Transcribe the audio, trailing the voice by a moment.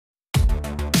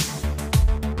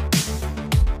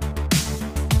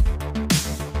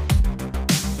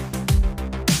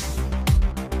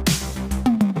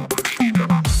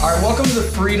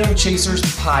the Freedom Chasers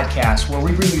podcast, where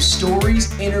we bring you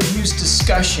stories, interviews,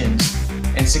 discussions,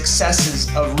 and successes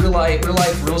of real life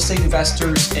real estate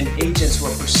investors and agents who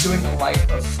are pursuing a life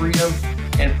of freedom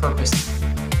and purpose.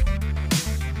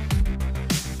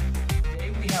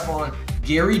 Today we have on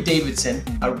Gary Davidson,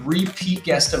 a repeat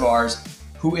guest of ours,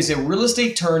 who is a real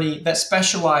estate attorney that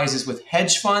specializes with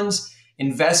hedge funds,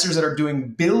 investors that are doing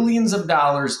billions of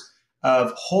dollars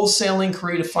of wholesaling,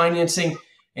 creative financing,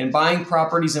 and buying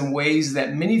properties in ways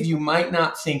that many of you might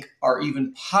not think are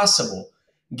even possible.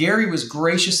 Gary was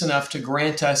gracious enough to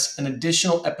grant us an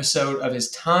additional episode of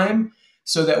his time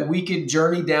so that we could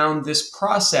journey down this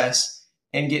process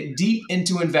and get deep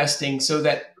into investing so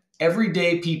that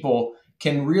everyday people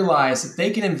can realize that they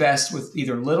can invest with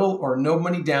either little or no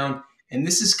money down. And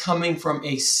this is coming from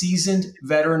a seasoned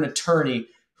veteran attorney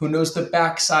who knows the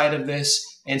backside of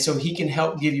this. And so he can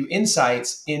help give you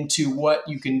insights into what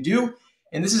you can do.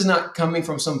 And this is not coming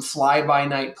from some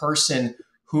fly-by-night person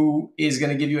who is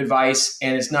going to give you advice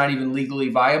and it's not even legally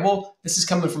viable. This is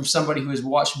coming from somebody who has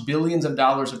watched billions of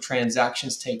dollars of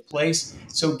transactions take place.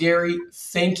 So Gary,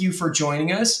 thank you for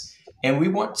joining us. And we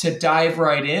want to dive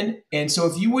right in. And so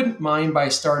if you wouldn't mind by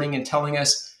starting and telling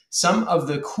us some of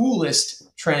the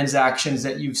coolest transactions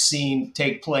that you've seen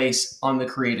take place on the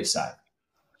creative side.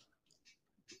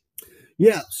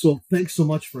 Yeah, so thanks so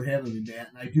much for having me, Matt.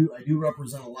 And I do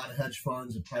represent a lot of hedge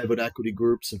funds and private equity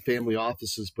groups and family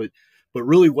offices, but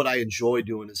really what I enjoy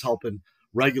doing is helping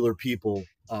regular people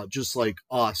just like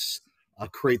us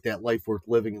create that life worth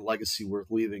living and legacy worth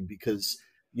leaving. Because,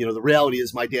 you know, the reality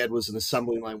is my dad was an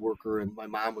assembly line worker and my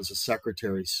mom was a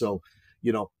secretary. So,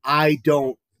 you know, I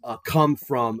don't come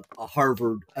from a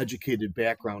Harvard educated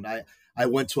background. I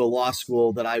went to a law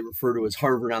school that I refer to as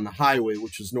Harvard on the Highway,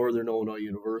 which is Northern Illinois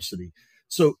University.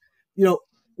 So, you know,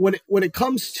 when it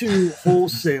comes to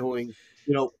wholesaling,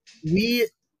 you know,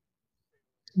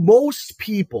 most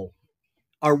people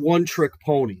are one-trick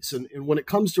ponies. And when it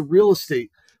comes to real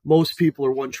estate, most people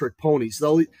are one-trick ponies.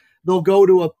 They'll go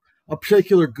to a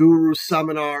particular guru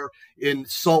seminar in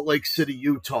Salt Lake City,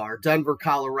 Utah, or Denver,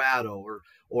 Colorado,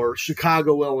 or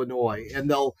Chicago, Illinois,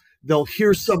 and they'll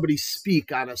hear somebody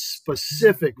speak on a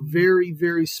specific, very,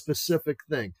 very specific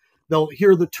thing. They'll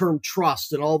hear the term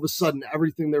trust, and all of a sudden,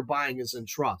 everything they're buying is in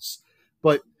trust.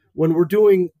 But when we're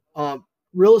doing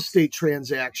real estate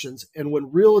transactions, and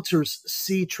when realtors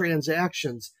see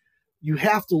transactions, you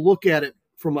have to look at it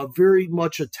from a very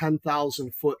much a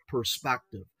 10,000-foot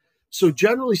perspective. So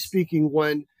generally speaking,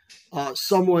 when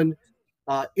someone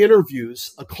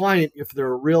interviews a client, if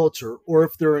they're a realtor or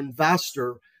if they're an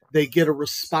investor, they get a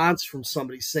response from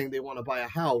somebody saying they want to buy a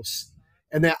house,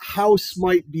 and that house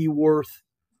might be worth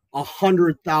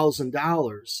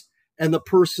 $100,000. And the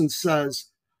person says,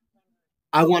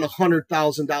 I want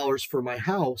 $100,000 for my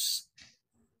house.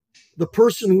 The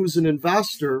person who's an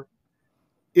investor,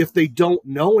 if they don't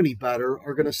know any better,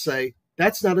 are going to say,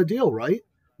 that's not a deal, right?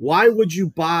 Why would you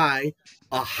buy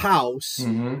a house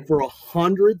for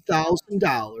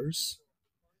 $100,000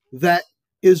 that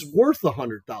is worth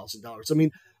 $100,000? I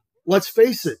mean, let's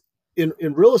face it, in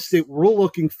real estate, we're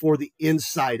looking for the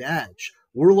inside edge.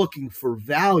 We're looking for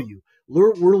value.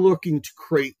 We're looking to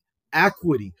create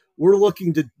equity. We're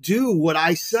looking to do what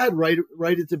I said right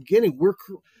at the beginning. We're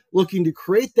looking to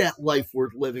create that life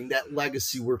worth living, that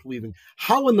legacy worth leaving.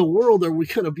 How in the world are we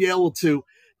going to be able to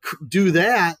do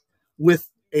that with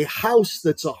a house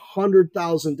that's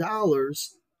 $100,000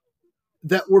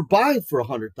 that we're buying for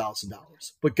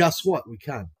 $100,000? But guess what? We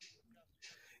can.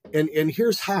 And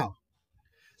here's how.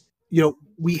 You know,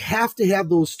 we have to have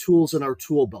those tools in our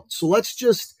tool belt. So let's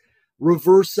just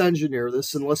reverse engineer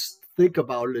this and let's think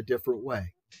about it a different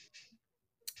way.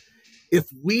 If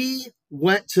we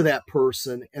went to that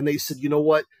person and they said, you know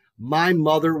what, my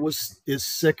mother is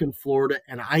sick in Florida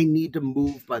and I need to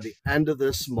move by the end of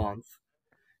this month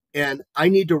and I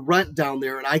need to rent down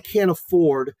there and I can't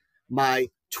afford my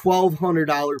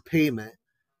 $1,200 payment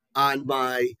on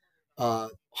my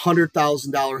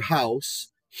 $100,000 house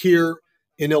here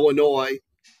in Illinois,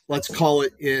 let's call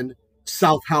it in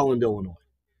South Holland, Illinois.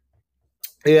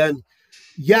 And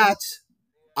yet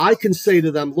I can say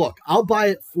to them, look, I'll buy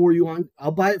it from you on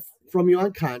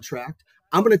contract.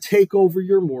 I'm going to take over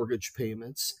your mortgage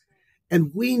payments.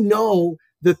 And we know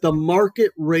that the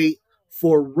market rate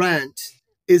for rent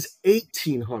is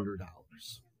 $1,800.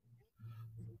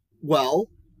 Well,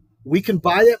 we can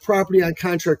buy that property on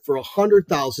contract for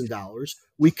 $100,000.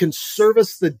 We can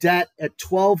service the debt at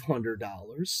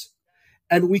 $1,200,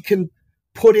 and we can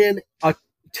put in a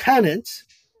tenant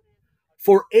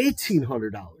for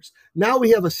 $1,800. Now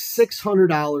we have a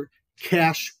 $600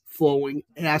 cash flowing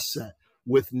asset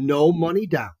with no money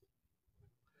down.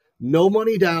 No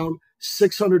money down,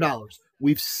 $600.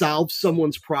 We've solved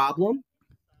someone's problem,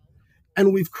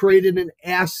 and we've created an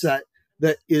asset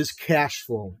that is cash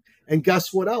flowing. And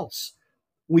guess what else?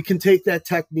 We can take that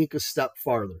technique a step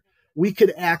farther. We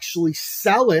could actually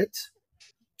sell it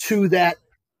to that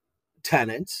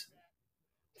tenant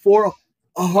for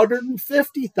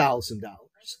 $150,000,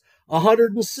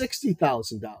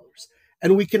 $160,000.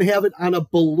 And we can have it on a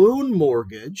balloon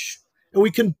mortgage, and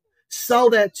we can sell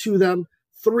that to them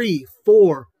 3,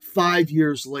 4, 5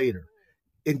 years later.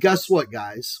 And guess what,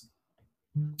 guys?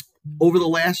 Over the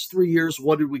last 3 years,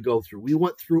 what did we go through? We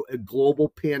went through a global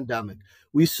pandemic.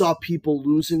 We saw people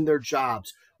losing their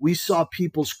jobs. We saw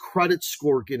people's credit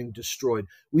score getting destroyed.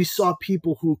 We saw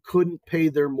people who couldn't pay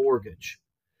their mortgage.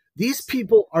 These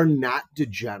people are not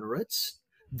degenerates.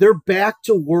 They're back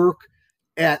to work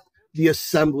at the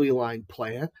assembly line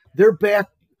plant. They're back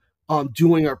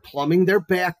doing our plumbing. They're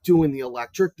back doing the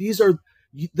electric.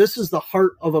 This is the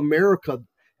heart of America.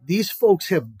 These folks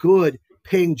have good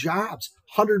paying jobs,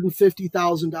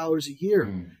 $150,000 a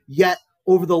year. Yet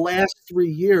over the last 3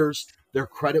 years, their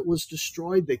credit was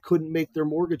destroyed. They couldn't make their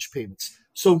mortgage payments.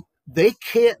 So they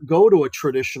can't go to a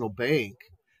traditional bank.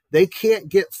 They can't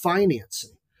get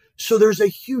financing. So there's a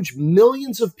huge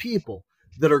millions of people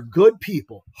that are good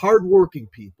people, hardworking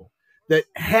people that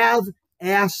have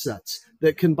assets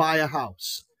that can buy a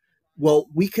house. Well,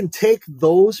 we can take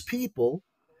those people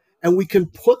and we can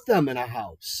put them in a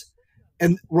house.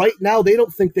 And right now, they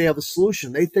don't think they have a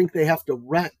solution. They think they have to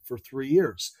rent for 3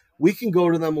 years. We can go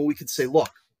to them and we can say,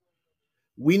 look,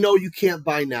 we know you can't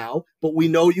buy now, but we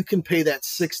know you can pay that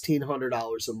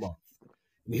 $1,600 a month.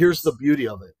 And here's the beauty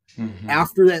of it.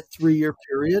 After that 3-year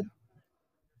period,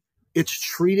 it's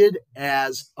treated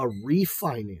as a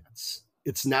refinance.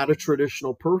 It's not a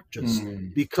traditional purchase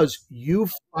because you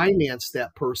financed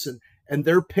that person and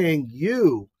they're paying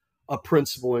you a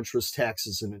principal, interest,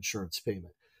 taxes, and insurance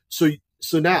payment. So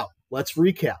now let's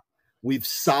recap. We've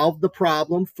solved the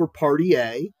problem for party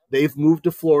A. They've moved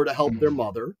to Florida to help their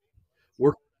mother.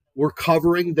 We're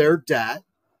covering their debt.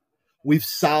 We've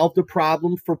solved a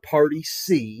problem for party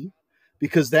C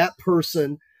because that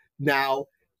person now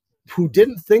who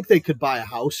didn't think they could buy a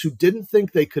house, who didn't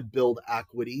think they could build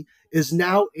equity, is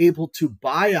now able to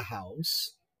buy a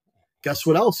house. Guess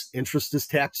what else? Interest is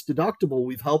tax deductible.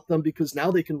 We've helped them because now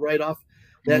they can write off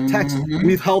that tax.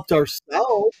 We've helped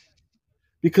ourselves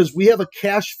because we have a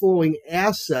cash flowing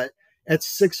asset at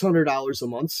 $600 a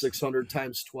month. 600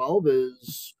 times 12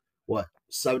 is what?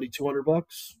 $7,200?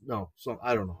 No, so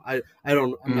I don't know. I'm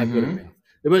not good at math,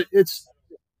 but it's,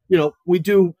 we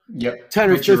do 10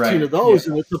 or 15 of those,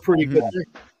 and it's a pretty good thing.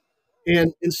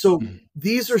 And so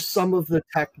these are some of the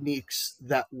techniques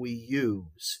that we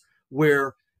use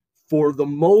where, for the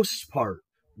most part,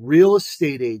 real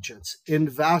estate agents,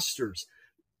 investors,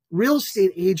 real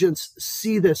estate agents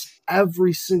see this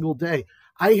every single day.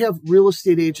 I have real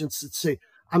estate agents that say,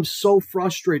 I'm so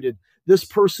frustrated. This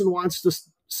person wants to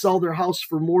sell their house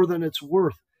for more than it's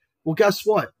worth. Well, guess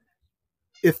what?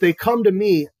 If they come to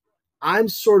me, I'm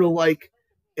sort of like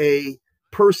a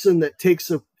person that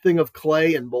takes a thing of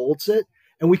clay and molds it,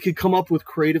 and we could come up with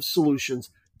creative solutions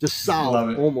to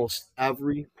solve almost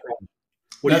every problem.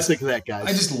 What do you think of that, guys?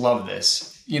 I just love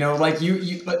this. Like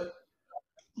you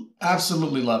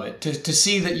absolutely love it. To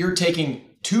see that you're taking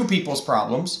two people's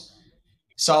problems,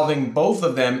 solving both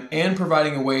of them, and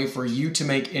providing a way for you to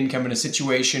make income in a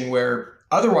situation where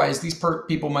otherwise these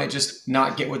people might just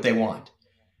not get what they want.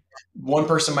 One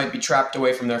person might be trapped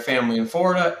away from their family in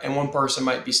Florida, and one person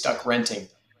might be stuck renting.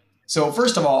 So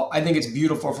first of all, I think it's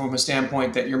beautiful from a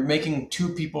standpoint that you're making two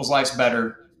people's lives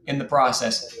better in the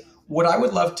process. What I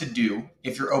would love to do,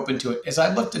 if you're open to it, is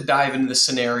I'd love to dive into this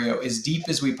scenario as deep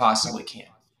as we possibly can.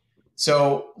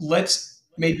 So let's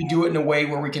maybe do it in a way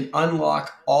where we can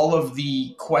unlock all of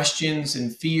the questions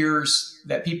and fears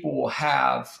that people will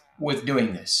have with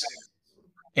doing this,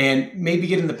 and maybe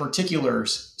get into the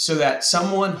particulars so that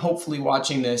someone hopefully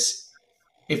watching this,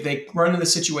 if they run into the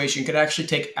situation, could actually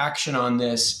take action on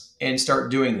this and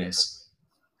start doing this.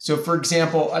 So for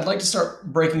example, I'd like to start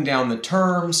breaking down the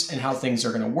terms and how things are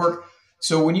going to work.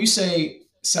 So when you say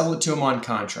sell it to them on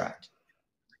contract,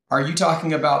 are you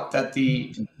talking about that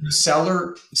the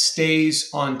seller stays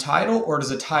on title, or does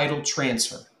a title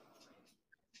transfer?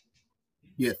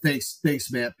 Yeah,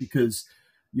 thanks, Matt, because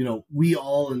we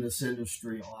all in this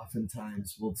industry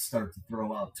oftentimes will start to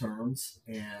throw out terms,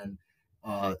 and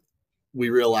we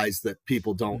realize that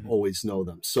people don't always know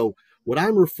them. So what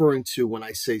I'm referring to when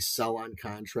I say sell on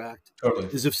contract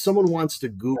is if someone wants to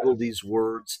Google these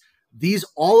words,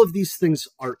 all of these things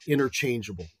are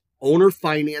interchangeable. Owner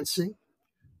financing,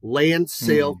 land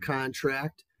sale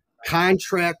contract,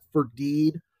 contract for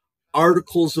deed,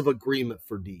 articles of agreement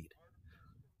for deed.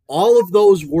 All of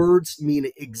those words mean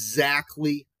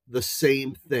exactly the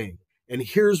same thing. And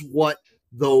here's what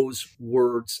those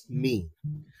words mean.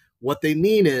 What they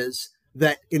mean is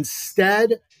that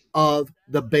instead of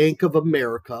the Bank of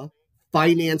America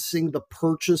financing the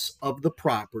purchase of the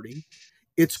property,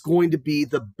 it's going to be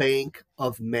the Bank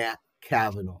of Matt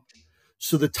Cavanaugh.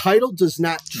 So the title does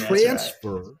not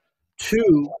transfer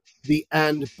to the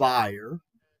end buyer.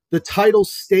 The title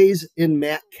stays in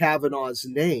Matt Cavanaugh's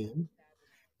name,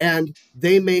 and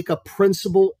they make a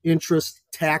principal, interest,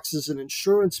 taxes, and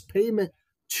insurance payment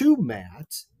to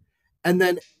Matt. And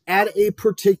then at a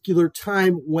particular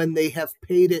time when they have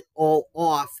paid it all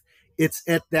off, it's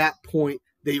at that point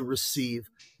they receive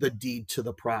the deed to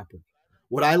the property.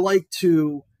 What I like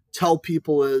to tell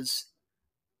people is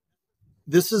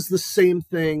this is the same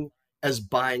thing as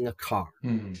buying a car.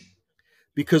 Mm-hmm.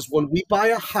 Because when we buy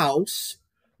a house,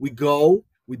 we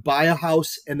buy a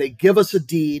house, and they give us a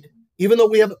deed, even though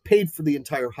we haven't paid for the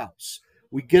entire house.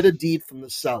 We get a deed from the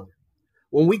seller.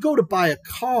 When we go to buy a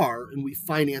car and we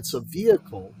finance a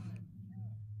vehicle,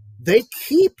 they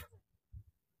keep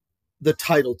the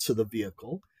title to the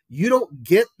vehicle. You don't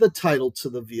get the title to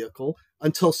the vehicle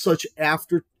until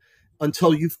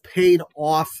you've paid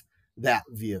off that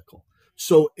vehicle.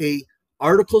 So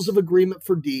articles of agreement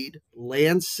for deed,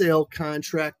 land sale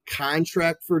contract,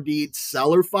 contract for deed,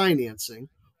 seller financing,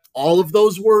 all of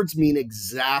those words mean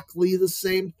exactly the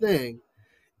same thing,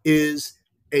 is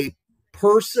a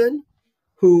person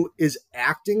who is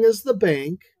acting as the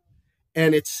bank,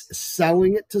 and it's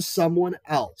selling it to someone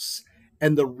else.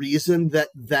 And the reason that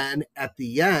then at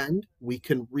the end we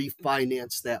can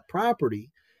refinance that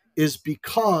property is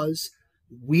because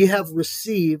we have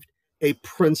received a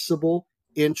principal,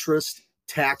 interest,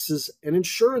 taxes, and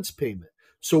insurance payment.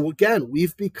 So again,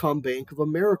 we've become Bank of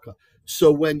America.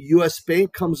 So when US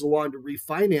Bank comes along to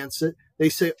refinance it, they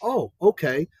say, oh,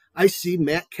 okay, I see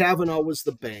Matt Cavanaugh was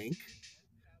the bank.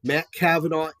 Matt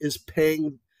Cavanaugh is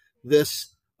paying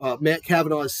this. Matt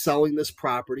Cavanaugh is selling this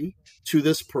property to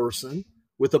this person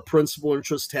with a principal,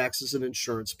 interest, taxes, and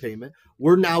insurance payment.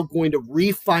 We're now going to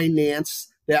refinance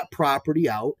that property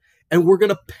out, and we're going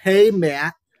to pay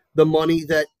Matt the money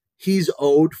that he's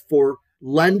owed for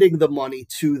lending the money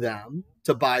to them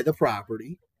to buy the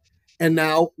property. And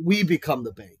now we become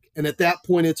the bank. And at that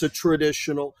point, it's a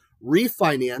traditional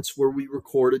refinance where we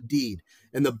record a deed.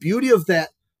 And the beauty of that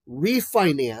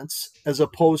refinance, as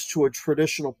opposed to a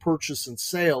traditional purchase and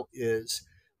sale, is,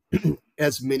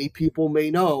 as many people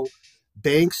may know,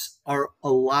 banks are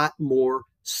a lot more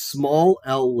small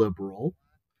L liberal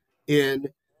in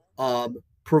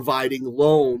providing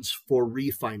loans for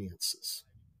refinances.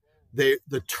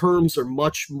 The terms are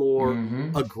much more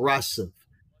aggressive.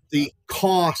 The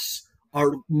costs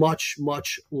are much,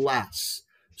 much less.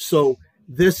 So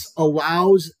this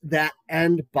allows that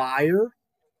end buyer,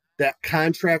 that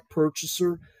contract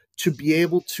purchaser, to be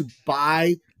able to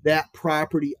buy that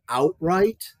property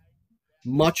outright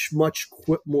much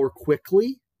more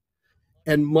quickly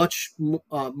and in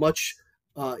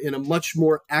a much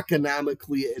more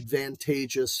economically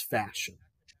advantageous fashion.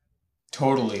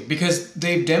 Totally, because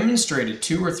they've demonstrated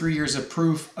 2 or 3 years of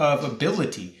proof of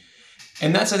ability.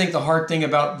 And that's, I think, the hard thing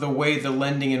about the way the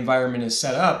lending environment is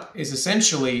set up is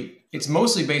essentially it's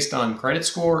mostly based on credit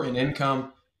score and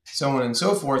income, so on and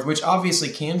so forth, which obviously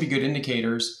can be good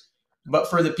indicators. But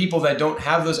for the people that don't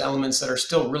have those elements, that are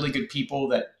still really good people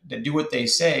that do what they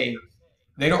say,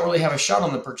 they don't really have a shot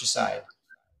on the purchase side.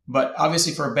 But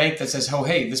obviously for a bank that says, oh,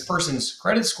 hey, this person's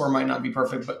credit score might not be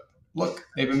perfect, but look,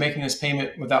 they've been making this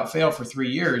payment without fail for 3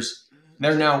 years.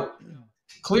 They're now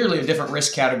clearly a different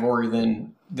risk category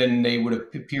than they would have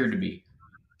appeared to be.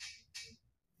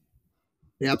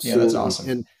 Absolutely. Yeah, that's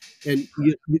awesome. And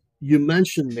you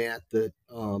mentioned, Matt, that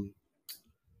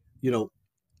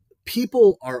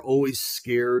people are always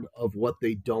scared of what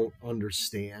they don't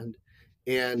understand,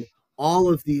 and all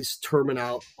of these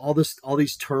all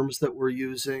these terms that we're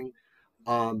using,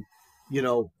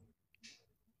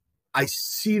 I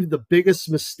see the biggest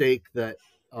mistake that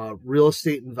real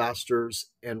estate investors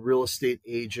and real estate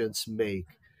agents make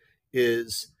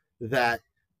is that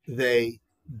they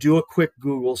do a quick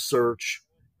Google search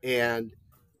and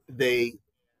they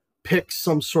pick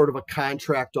some sort of a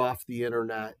contract off the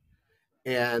internet,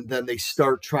 and then they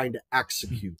start trying to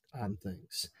execute on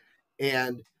things.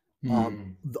 And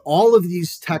all of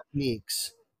these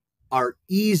techniques are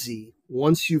easy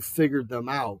once you've figured them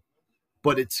out,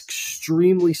 but it's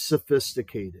extremely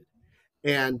sophisticated.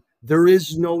 And there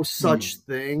is no such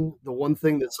thing. The one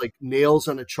thing that's like nails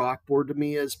on a chalkboard to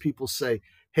me is people say,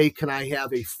 hey, can I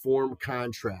have a form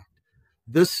contract?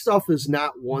 this stuff is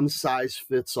not one size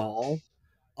fits all.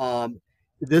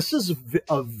 This is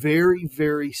a very,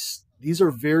 very, these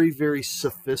are very, very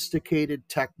sophisticated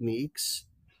techniques.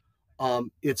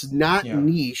 It's not Yeah.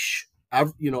 niche.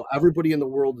 Everybody in the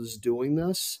world is doing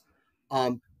this.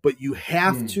 But you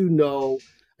have to know.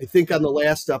 I think on the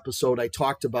last episode, I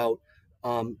talked about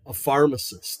a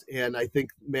pharmacist. And I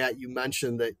think, Matt, you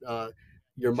mentioned that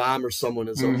your mom or someone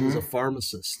is a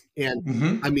pharmacist.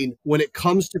 And I mean, when it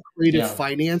comes to creative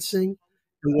financing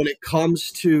and when it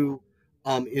comes to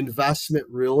investment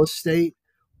real estate,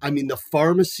 I mean, the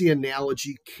pharmacy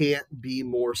analogy can't be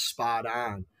more spot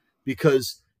on,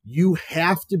 because you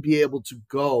have to be able to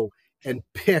go and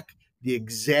pick the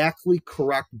exactly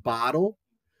correct bottle.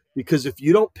 Because if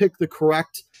you don't pick the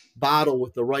correct bottle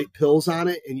with the right pills on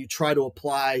it and you try to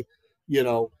apply,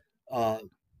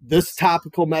 this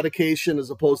topical medication as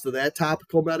opposed to that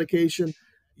topical medication,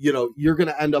 you're going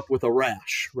to end up with a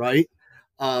rash, right?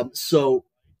 So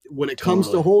when it comes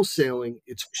to wholesaling,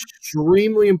 it's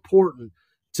extremely important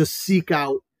to seek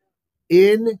out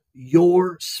in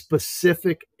your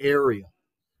specific area.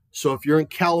 So if you're in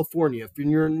California, if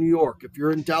you're in New York, if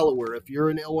you're in Delaware, if you're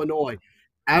in Illinois,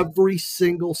 every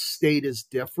single state is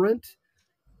different.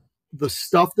 The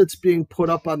stuff that's being put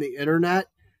up on the internet,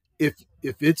 if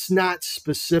it's not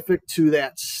specific to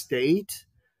that state,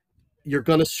 you're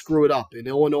going to screw it up. In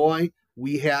Illinois,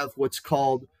 we have what's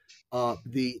called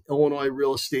the Illinois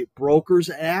Real Estate Brokers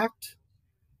Act,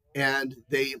 and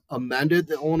they amended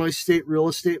the Illinois State Real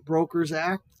Estate Brokers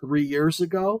Act 3 years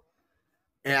ago,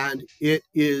 and it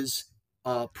is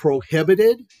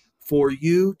prohibited for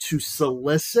you to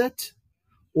solicit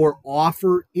or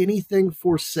offer anything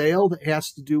for sale that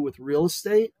has to do with real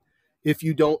estate if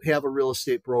you don't have a real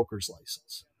estate broker's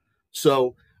license.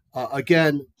 So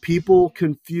again, people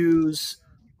confuse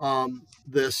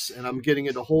this, and I'm getting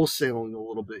into wholesaling a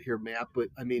little bit here, Matt, but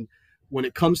I mean, when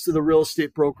it comes to the Real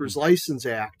Estate Brokers License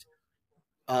Act,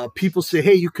 people say,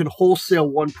 hey, you can wholesale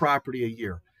one property a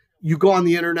year. You go on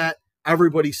the internet,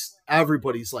 everybody's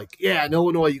like, yeah, in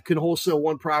Illinois, you can wholesale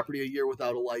one property a year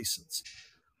without a license.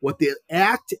 What the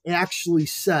act actually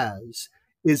says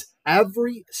is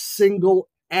every single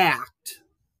act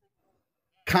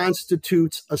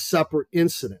constitutes a separate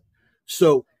incident.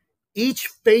 So each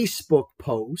Facebook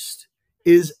post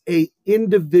is an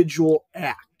individual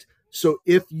act. So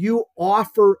if you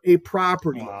offer a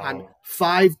property on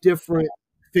 5 different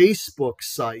Facebook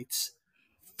sites,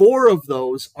 4 of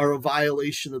those are a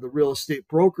violation of the Real Estate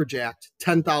Brokerage Act,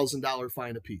 $10,000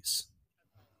 fine apiece,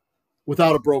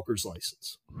 without a broker's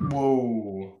license.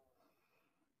 Whoa.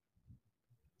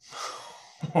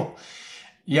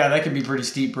 Yeah, that could be pretty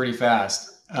steep pretty fast.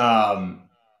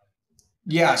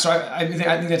 Yeah, so I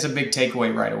think that's a big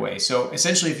takeaway right away. So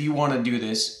essentially, if you want to do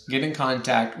this, get in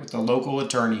contact with a local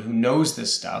attorney who knows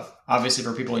this stuff. Obviously,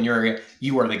 for people in your area,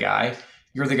 you are the guy.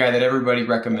 You're the guy that everybody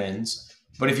recommends.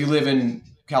 But if you live in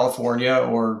California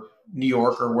or New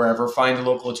York or wherever, find a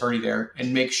local attorney there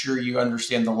and make sure you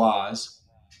understand the laws.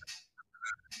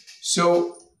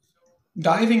 So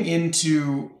diving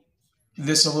into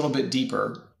this a little bit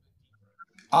deeper,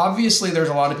 obviously there's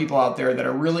a lot of people out there that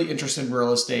are really interested in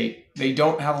real estate. They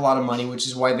don't have a lot of money, which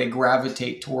is why they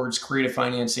gravitate towards creative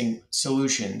financing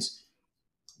solutions.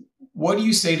 What do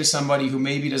you say to somebody who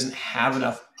maybe doesn't have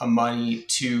enough money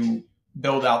to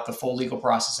build out the full legal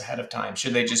process ahead of time?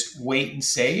 Should they just wait and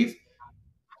save?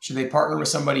 Should they partner with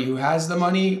somebody who has the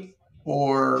money?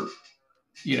 Or,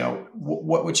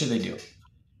 what should they do?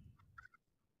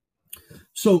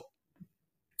 So,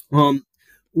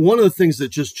 one of the things that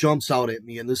just jumps out at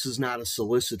me, and this is not a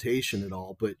solicitation at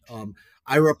all, but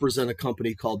I represent a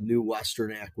company called New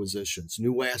Western Acquisitions.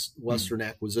 New Western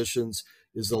Acquisitions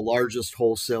is the largest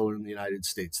wholesaler in the United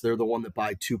States. They're the one that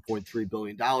buy $2.3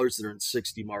 billion. They're in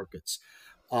 60 markets.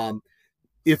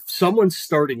 If someone's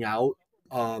starting out,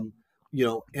 and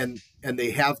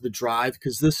they have the drive,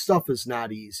 because this stuff is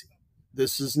not easy.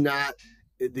 This is not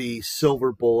the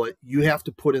silver bullet. You have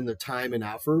to put in the time and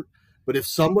effort. But if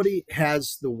somebody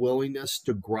has the willingness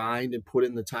to grind and put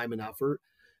in the time and effort,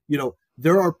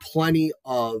 there are plenty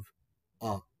of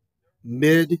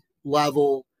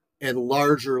mid-level and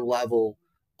larger level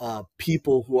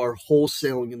people who are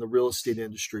wholesaling in the real estate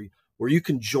industry where you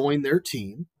can join their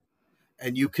team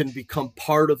and you can become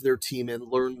part of their team and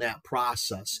learn that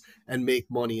process and make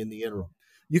money in the interim.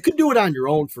 You can do it on your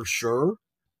own for sure.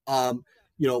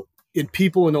 In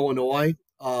people in Illinois,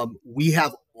 we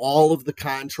have all of the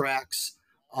contracts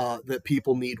that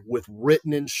people need with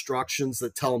written instructions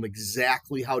that tell them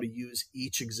exactly how to use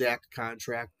each exact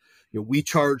contract. We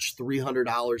charge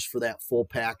 $300 for that full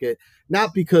packet,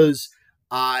 not because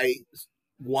I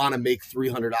want to make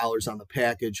 $300 on the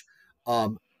package.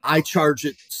 I charge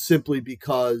it simply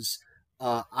because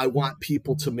I want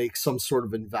people to make some sort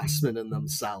of investment in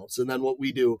themselves. And then what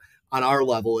we do on our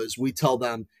level is we tell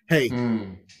them, hey,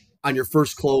 on your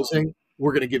first closing,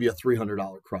 we're going to give you a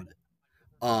 $300 credit.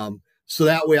 So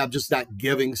that way I'm just not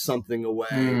giving something away,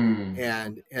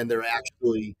 and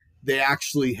they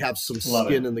actually have some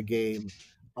skin in the game.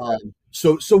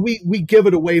 So we give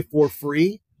it away for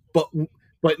free, but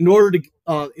in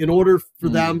order for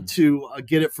them to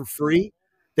get it for free,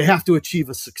 they have to achieve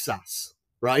a success,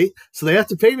 right? So they have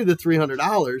to pay me the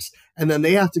 $300, and then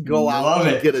they have to go out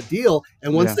and get a deal.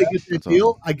 And once they get the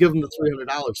deal, I give them the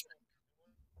 $300.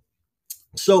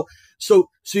 So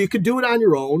you could do it on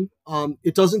your own.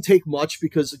 It doesn't take much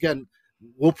because, again,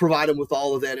 we'll provide them with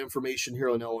all of that information here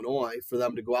in Illinois for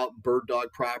them to go out and bird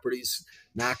dog properties,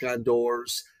 knock on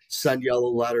doors, send yellow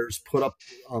letters, put up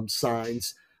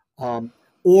signs.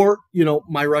 Or,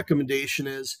 my recommendation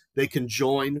is they can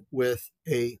join with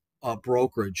a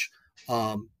brokerage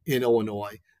in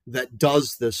Illinois that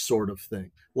does this sort of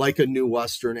thing, like a New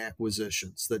Western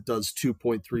Acquisitions that does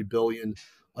 $2.3 billion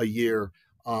a year.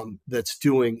 That's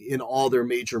doing in all their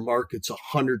major markets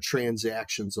 100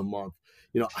 transactions a month.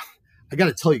 I got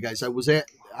to tell you guys, I was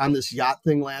on this yacht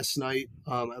thing last night.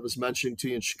 I was mentioning to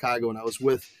you in Chicago, and I was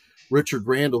with Richard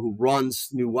Randall, who runs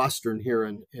New Western here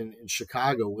in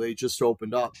Chicago. They just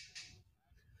opened up.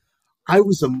 I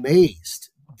was amazed.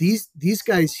 These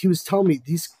guys, he was telling me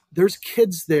there's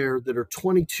kids there that are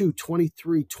 22,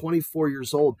 23, 24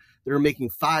 years old that are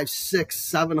making $500,000,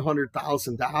 $600,000,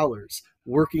 $700,000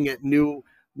 working at New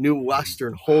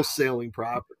Western wholesaling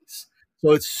properties.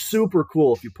 So it's super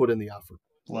cool if you put in the effort.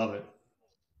 Love it.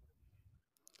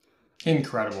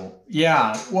 Incredible.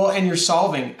 Yeah. Well, and you're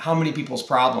solving how many people's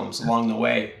problems along the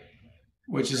way,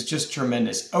 which is just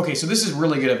tremendous. Okay. So this is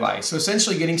really good advice. So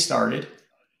essentially getting started,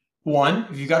 one,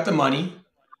 if you got the money,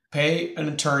 pay an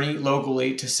attorney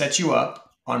locally to set you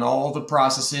up on all the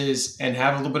processes and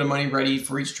have a little bit of money ready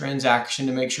for each transaction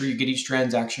to make sure you get each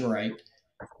transaction right.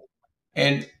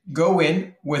 And go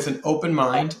in with an open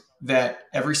mind that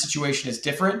every situation is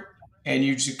different and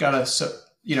you just got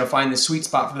to, find the sweet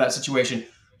spot for that situation.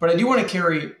 But I do want to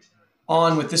carry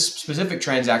on with this specific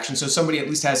transaction so somebody at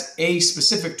least has a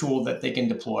specific tool that they can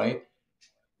deploy.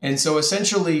 And so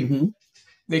essentially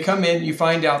they come in, you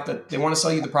find out that they want to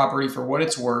sell you the property for what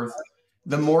it's worth.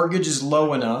 The mortgage is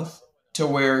low enough to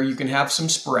where you can have some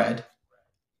spread.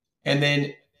 And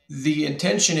then the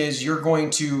intention is you're going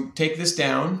to take this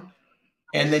down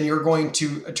and then you're going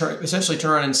to essentially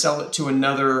turn around and sell it to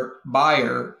another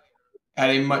buyer at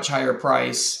a much higher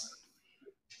price.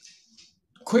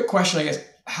 Quick question, I guess.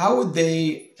 How would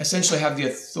they essentially have the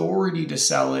authority to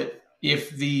sell it if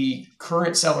the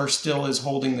current seller still is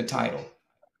holding the title?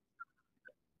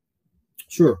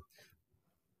 Sure.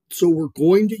 So we're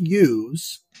going to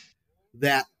use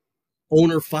that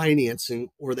owner financing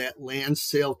or that land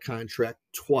sale contract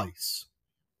twice.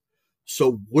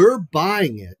 So we're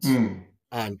buying it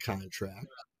on contract,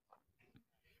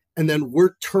 and then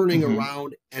we're turning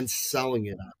around and selling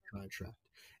it on contract.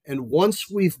 And once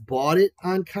we've bought it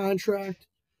on contract,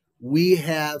 we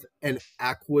have an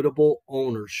equitable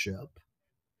ownership,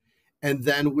 and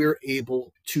then we're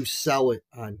able to sell it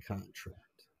on contract.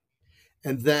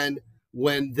 And then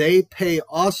when they pay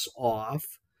us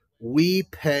off, we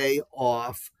pay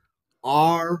off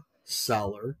our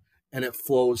seller, and it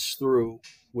flows through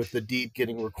with the deed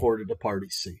getting recorded to Party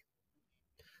C.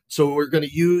 So we're going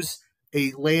to use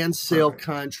a land sale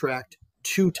contract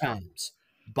 2 times.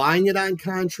 Buying it on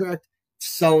contract,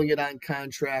 selling it on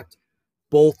contract,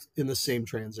 both in the same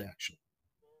transaction.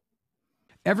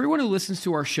 Everyone who listens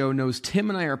to our show knows Tim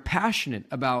and I are passionate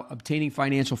about obtaining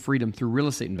financial freedom through real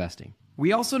estate investing.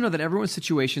 We also know that everyone's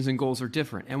situations and goals are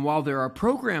different, and while there are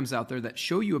programs out there that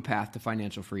show you a path to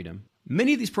financial freedom,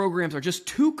 many of these programs are just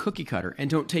too cookie cutter and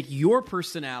don't take your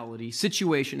personality,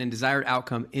 situation, and desired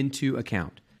outcome into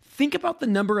account. Think about the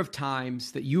number of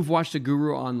times that you've watched a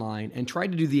guru online and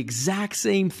tried to do the exact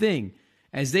same thing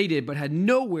as they did, but had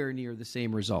nowhere near the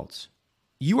same results.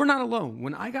 You are not alone.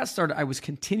 When I got started, I was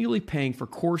continually paying for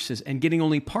courses and getting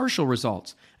only partial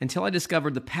results until I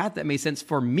discovered the path that made sense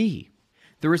for me.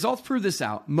 The results prove this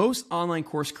out. Most online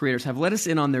course creators have let us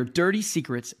in on their dirty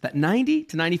secrets that 90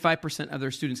 to 95% of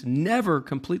their students never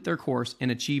complete their course and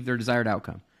achieve their desired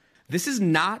outcome. This is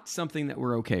not something that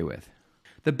we're okay with.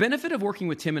 The benefit of working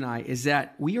with Tim and I is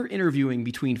that we are interviewing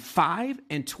between 5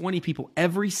 and 20 people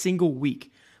every single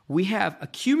week. We have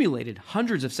accumulated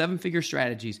hundreds of 7-figure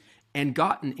strategies and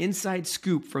gotten inside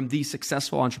scoop from these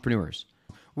successful entrepreneurs.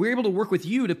 We're able to work with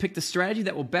you to pick the strategy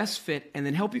that will best fit and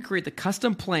then help you create the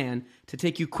custom plan to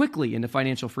take you quickly into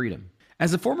financial freedom.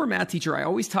 As a former math teacher, I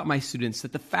always taught my students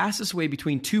that the fastest way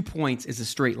between 2 points is a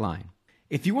straight line.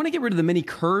 If you want to get rid of the many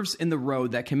curves in the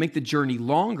road that can make the journey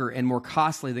longer and more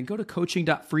costly, then go to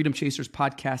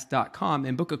coaching.freedomchaserspodcast.com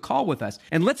and book a call with us,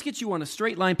 and let's get you on a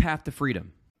straight line path to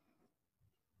freedom.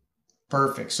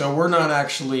 Perfect. So we're not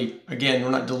actually, again,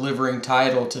 we're not delivering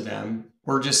title to them.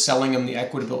 We're just selling them the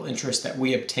equitable interest that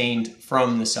we obtained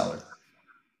from the seller.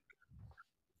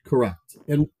 Correct.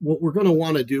 And what we're going to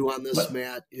want to do on this,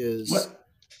 Matt, is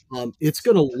it's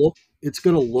going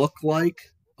to look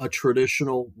like a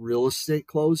traditional real estate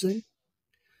closing,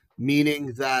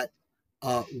 meaning that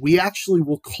we actually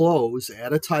will close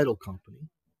at a title company.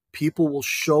 People will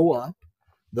show up,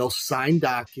 they'll sign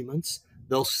documents,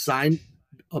 they'll sign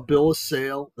a bill of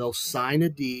sale, they'll sign a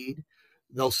deed,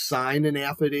 they'll sign an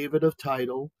affidavit of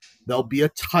title, there'll be a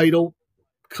title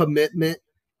commitment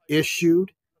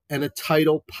issued and a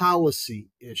title policy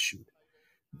issued.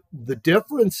 The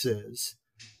difference is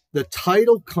the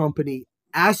title company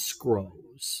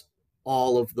escrows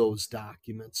all of those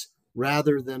documents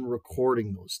rather than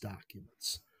recording those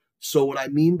documents. So what I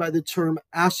mean by the term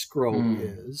escrow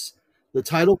is the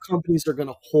title companies are going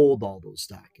to hold all those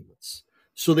documents.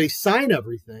 So they sign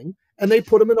everything and they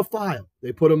put them in a file.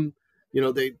 They put them,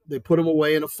 they put them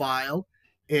away in a file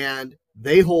and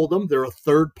they hold them. They're a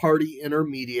third party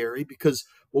intermediary, because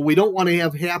what we don't want to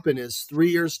have happen is 3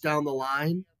 years down the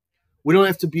line, we don't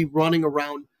have to be running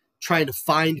around trying to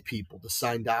find people to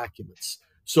sign documents.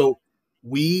 So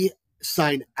we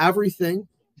sign everything,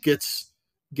 gets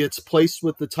placed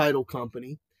with the title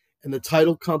company, and the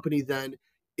title company then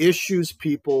issues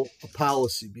people a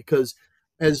policy. Because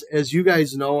as you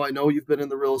guys know, I know you've been in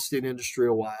the real estate industry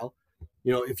a while.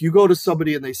 If you go to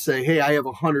somebody and they say, hey, I have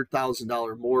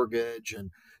 $100,000 mortgage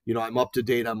and I'm up to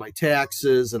date on my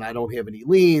taxes and I don't have any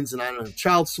liens and I don't have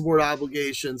child support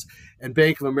obligations, and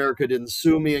Bank of America didn't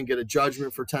sue me and get a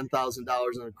judgment for $10,000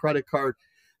 on a credit card.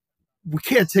 We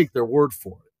can't take their word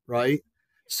for it, right?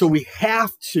 So we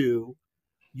have to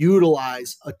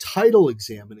utilize a title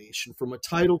examination from a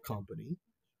title company.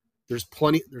 There's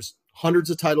hundreds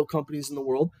of title companies in the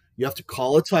world. You have to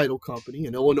call a title company.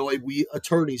 In Illinois, we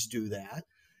attorneys do that,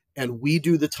 and we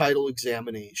do the title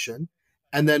examination.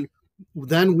 And then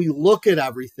we look at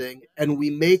everything and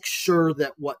we make sure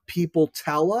that what people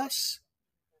tell us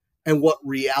and what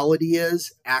reality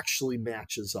is actually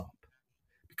matches up.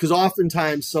 Because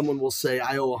oftentimes someone will say,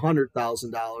 I owe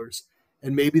 $100,000,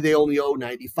 and maybe they only owe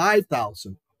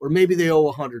 $95,000, or maybe they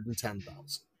owe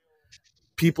 $110,000.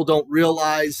 People don't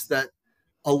realize that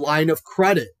a line of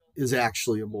credit is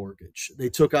actually a mortgage. They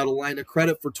took out a line of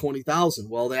credit for $20,000.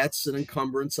 Well, that's an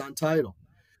encumbrance on title.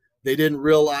 They didn't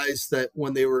realize that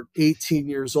when they were 18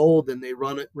 years old and they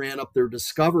ran up their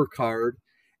Discover card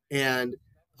and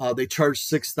they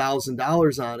charged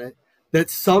 $6,000 on it, that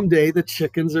someday the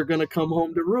chickens are going to come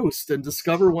home to roost. And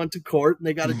Discover went to court and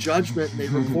they got a judgment and they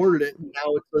recorded it. And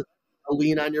now it's a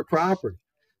lien on your property.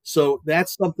 So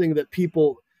that's something that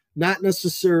people not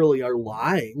necessarily are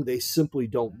lying. They simply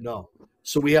don't know.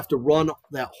 So we have to run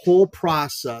that whole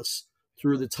process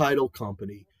through the title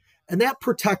company. And that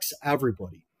protects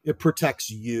everybody. It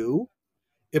protects you.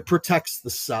 It protects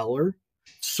the seller.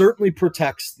 Certainly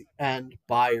protects the end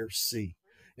buyer C.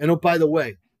 And oh, by the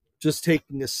way, just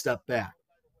taking a step back,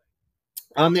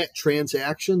 on that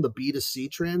transaction, the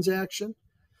B2C transaction,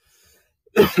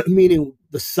 meaning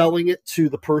the selling it to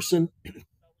the person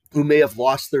who may have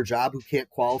lost their job, who can't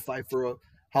qualify for a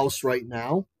house right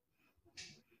now,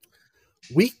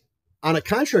 we, on a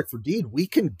contract for deed, we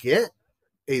can get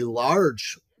a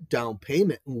large down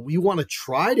payment, and we want to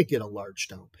try to get a large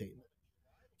down payment.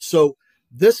 So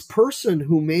this person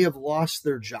who may have lost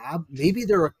their job, maybe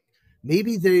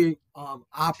they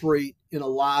operate in a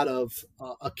lot of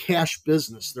a cash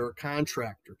business. They're a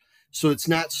contractor, so it's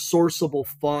not sourceable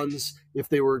funds if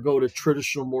they were to go to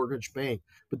traditional mortgage bank.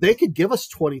 But they could give us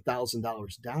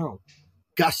 $20,000 down.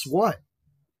 Guess what?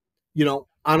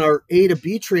 On our A to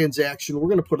B transaction, we're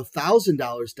going to put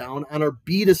 $1,000 down. On our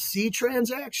B to C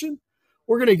transaction,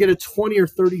 we're going to get a $20,000 or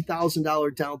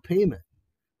 $30,000 down payment.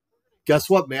 Guess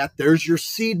what, Matt? There's your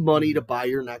seed money to buy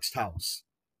your next house,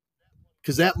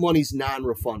 because that money's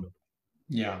non-refundable.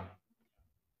 Yeah.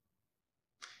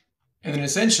 And then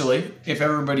essentially, if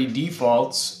everybody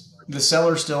defaults, the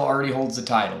seller still already holds the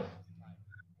title.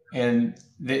 And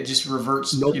that just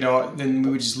reverts, then we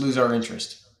would just lose our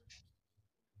interest.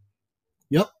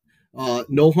 Yep.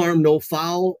 No harm, no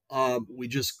foul. We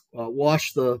just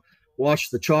wash the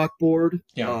chalkboard.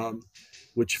 Yeah.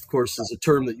 which of course is a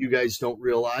term that you guys don't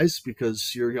realize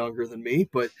because you're younger than me,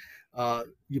 but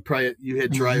you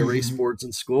had dry erase boards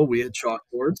in school. We had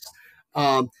chalkboards.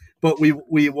 But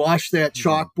we wash that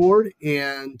chalkboard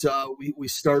and we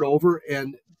start over,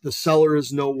 and the seller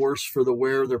is no worse for the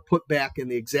wear. They're put back in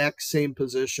the exact same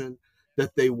position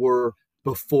that they were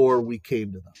before we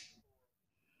came to them.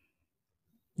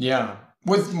 Yeah,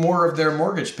 with more of their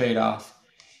mortgage paid off.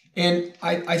 And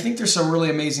I think there's some really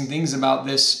amazing things about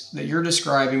this that you're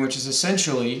describing, which is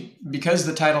essentially because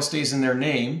the title stays in their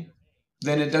name,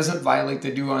 then it doesn't violate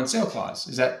the due on sale clause.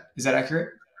 Is that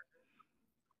accurate?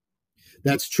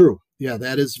 That's true. Yeah,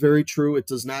 that is very true. It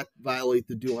does not violate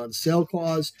the due on sale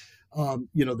clause.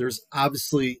 There's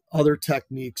obviously other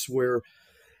techniques where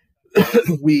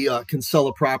we can sell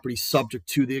a property subject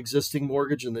to the existing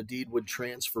mortgage and the deed would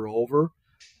transfer over.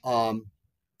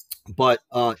 But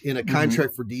in a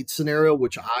contract for deed scenario,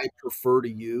 which I prefer to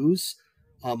use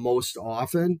most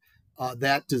often,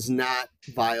 that does not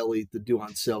violate the due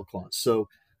on sale clause. So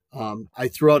I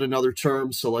threw out another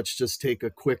term. So let's just take a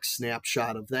quick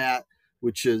snapshot of that,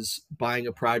 which is buying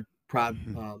a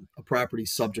property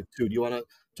subject to. Do you want to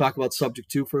talk about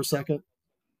subject to for a second?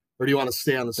 Or do you want to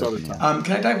stay on this other topic?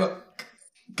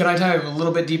 Can I dive a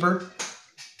little bit deeper?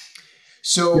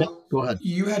 So yeah, go ahead.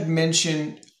 You had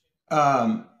mentioned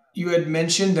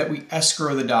that we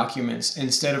escrow the documents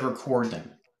instead of record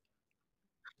them.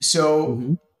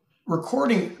 So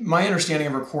recording, my understanding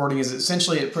of recording is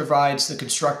essentially it provides the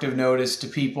constructive notice to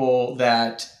people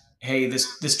that, hey,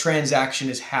 this transaction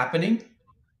is happening.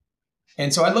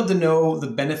 And so I'd love to know the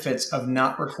benefits of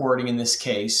not recording in this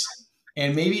case.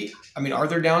 And maybe, are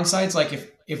there downsides? Like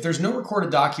if there's no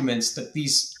recorded documents that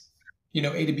these,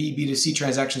 A to B, B to C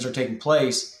transactions are taking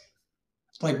place,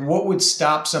 like what would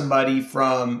stop somebody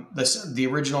from the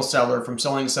original seller from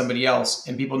selling to somebody else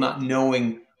and people not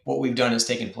knowing what we've done has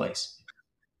taken place?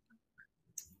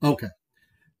 Okay.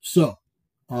 So,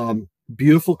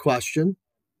 beautiful question.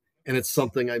 And it's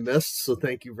something I missed. So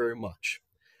thank you very much.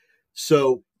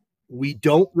 So we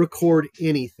don't record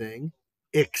anything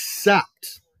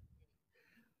except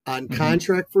on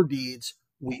contract for deeds.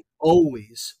 We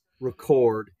always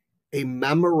record a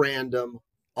memorandum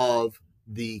of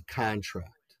the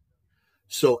contract.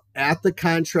 So at the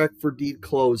contract for deed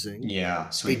closing,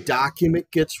 a document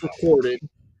gets recorded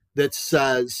that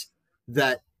says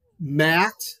that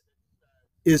Matt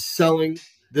is selling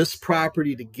this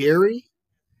property to Gary,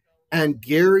 and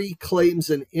Gary claims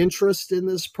an interest in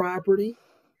this property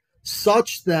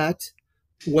such that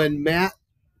when Matt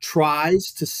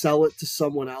tries to sell it to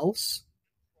someone else,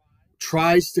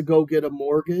 tries to go get a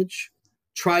mortgage,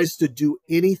 tries to do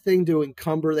anything to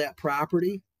encumber that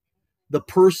property, the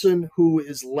person who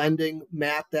is lending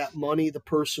Matt that money, the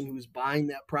person who's buying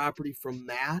that property from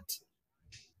Matt,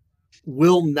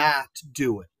 will not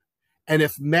do it. And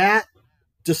if Matt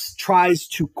just tries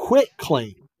to quit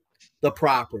claim the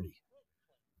property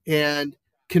and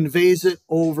conveys it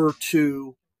over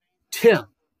to Tim,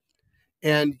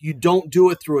 and you don't do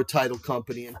it through a title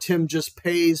company, and Tim just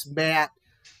pays Matt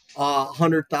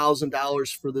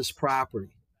 $100,000 for this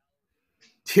property,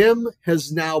 Tim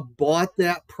has now bought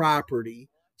that property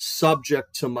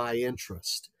subject to my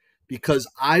interest because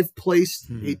I've placed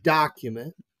a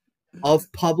document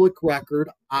of public record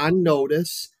on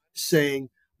notice saying,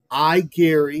 I,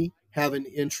 Gary, have an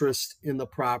interest in the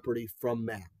property from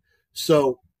Matt.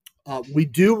 So we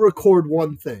do record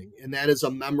one thing, and that is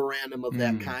a memorandum of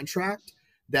that contract.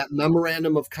 That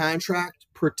memorandum of contract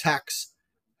protects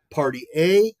party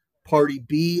A, party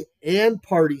B, and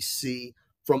party C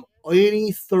from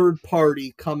any third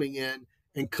party coming in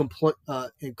and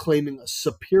claiming a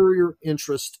superior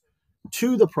interest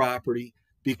to the property,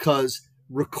 because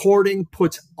recording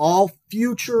puts all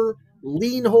future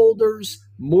lien holders,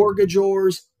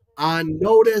 mortgagors on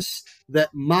notice that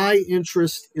my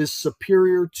interest is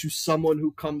superior to someone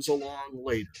who comes along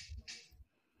later.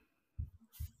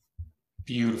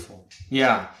 Beautiful.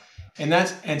 Yeah.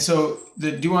 And so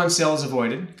the due on sale is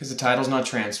avoided because the title's not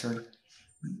transferred.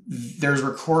 There's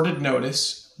recorded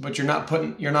notice, but you're not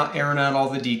airing out all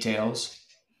the details.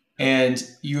 And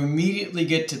you immediately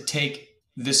get to take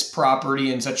this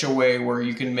property in such a way where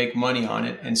you can make money on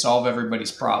it and solve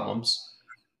everybody's problems.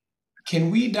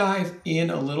 Can we dive in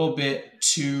a little bit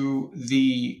to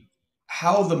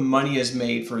how the money is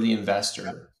made for the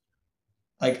investor?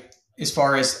 Like, as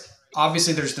far as,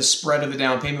 obviously there's the spread of the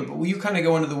down payment, but will you kind of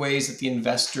go into the ways that the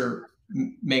investor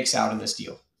makes out in this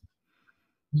deal?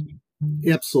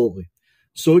 Absolutely.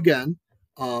 So again,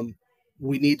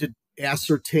 we need to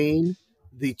ascertain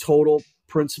the total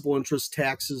principal, interest,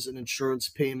 taxes, and insurance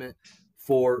payment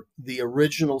for the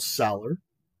original seller.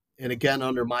 And again,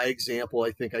 under my example,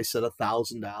 I think I said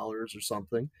 $1,000 or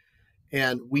something.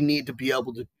 And we need to be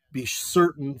able to be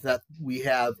certain that we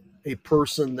have a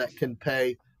person that can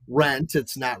pay rent.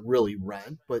 It's not really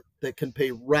rent, but that can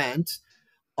pay rent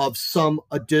of some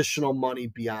additional money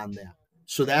beyond that.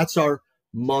 So that's our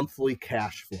monthly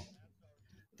cash flow.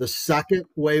 The second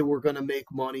way we're going to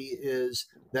make money is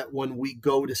that when we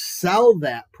go to sell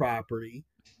that property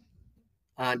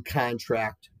on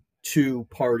contract to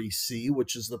party C,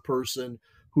 which is the person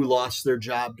who lost their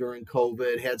job during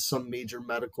COVID, had some major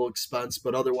medical expense,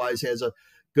 but otherwise has a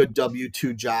good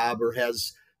W-2 job or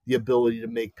has the ability to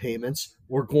make payments,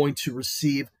 we're going to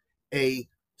receive a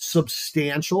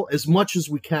substantial, as much as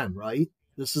we can, right?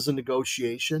 This is a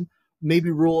negotiation.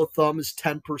 Maybe rule of thumb is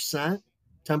 10%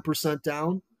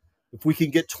 down. If we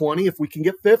can get 20, if we can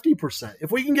get 50%,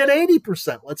 if we can get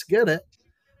 80%, let's get it.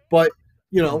 But,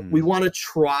 we want to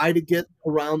try to get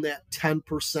around that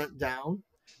 10% down.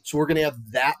 So we're going to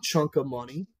have that chunk of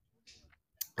money.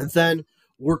 And then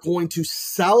we're going to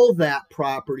sell that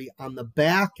property on the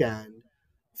back end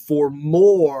for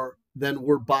more than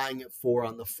we're buying it for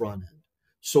on the front end.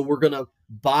 So we're going to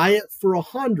buy it for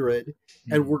 100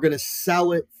 and we're going to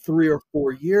sell it 3 or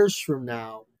 4 years from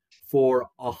now for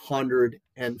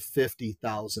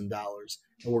 $150,000.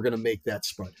 And we're going to make that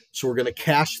spread. So we're going to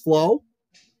cash flow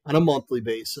on a monthly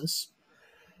basis.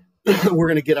 We're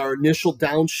going to get our initial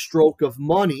downstroke of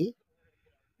money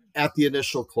at the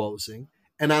initial closing.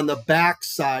 And on the back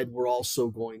side, we're also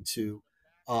going to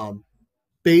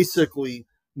basically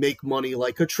make money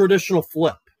like a traditional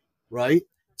flip, right?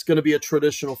 It's going to be a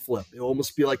traditional flip. It'll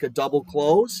almost be like a double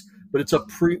close, but it's a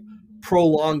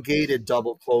prolongated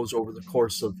double close over the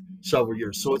course of several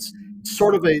years. So it's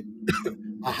sort of a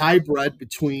hybrid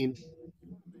between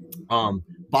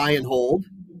buy and hold.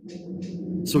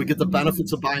 So we get the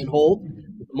benefits of buy and hold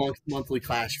with the monthly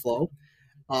cash flow.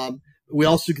 We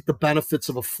also get the benefits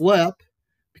of a flip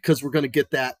because we're going to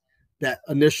get that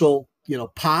initial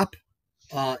pop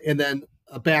and then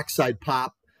a backside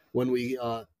pop when we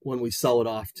sell it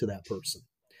off to that person.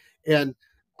 And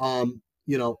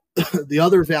the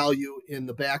other value in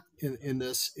the back in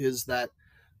this is that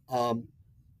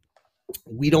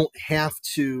we don't have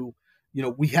to,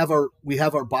 we have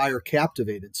our buyer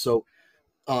captivated. So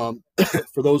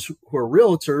for those who are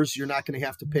realtors, you're not going to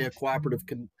have to pay a cooperative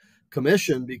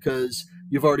commission because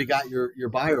you've already got your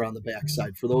buyer on the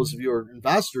backside. For those of you who are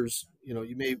investors,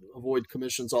 you may avoid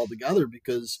commissions altogether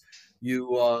because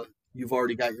you've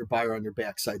already got your buyer on your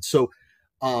backside. So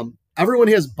everyone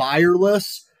has buyer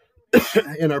lists,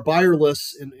 and our buyer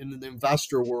lists in the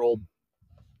investor world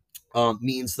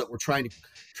means that we're trying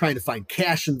to find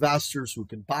cash investors who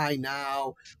can buy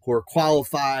now, who are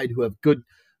qualified, who have good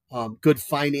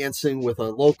financing with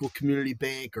a local community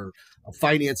bank or a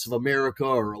Finance of America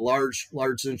or a large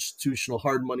institutional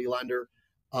hard money lender.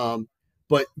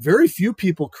 But very few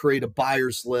people create a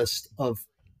buyer's list of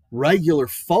regular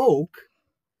folk.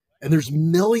 And there's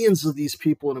millions of these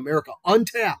people in America,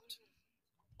 untapped.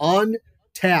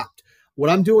 What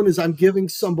I'm doing is I'm giving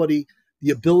somebody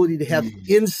the ability to have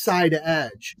inside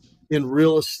edge in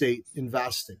real estate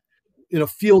investing in a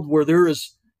field where there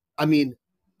is,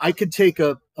 I could take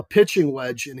a pitching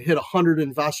wedge and hit 100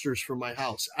 investors from my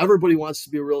house. Everybody wants to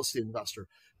be a real estate investor.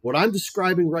 What I'm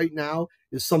describing right now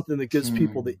is something that gives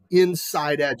people the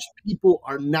inside edge. People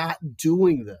are not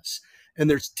doing this. And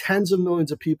there's tens of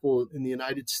millions of people in the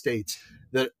United States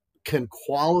that can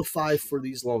qualify for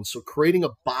these loans. So creating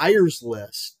a buyer's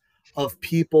list of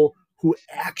people who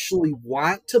actually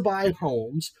want to buy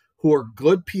homes, who are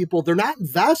good people. They're not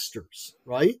investors,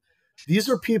 right? These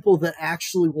are people that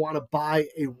actually want to buy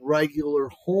a regular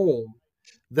home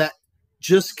that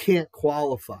just can't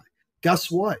qualify. Guess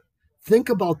what? Think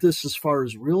about this as far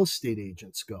as real estate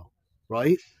agents go,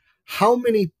 right? How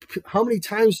many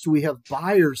times do we have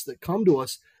buyers that come to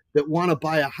us that want to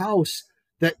buy a house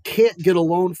that can't get a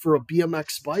loan for a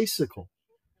BMX bicycle?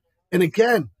 And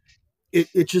again,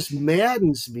 it just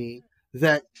maddens me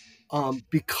that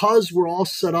because we're all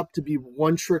set up to be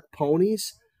one-trick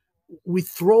ponies, we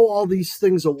throw all these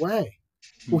things away.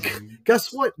 Well, guess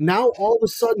what? Now, all of a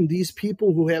sudden, these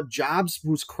people who have jobs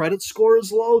whose credit score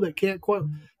is low, that can't quite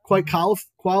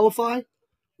qualify,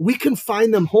 we can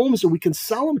find them homes and we can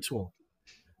sell them to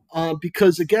them.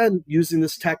 Because again, using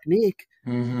this technique,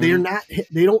 they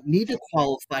don't need to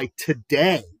qualify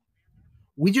today.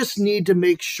 We just need to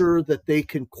make sure that they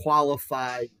can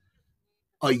qualify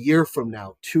a year from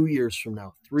now, 2 years from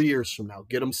now, 3 years from now.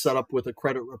 Get them set up with a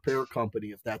credit repair company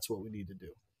if that's what we need to do.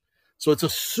 So it's a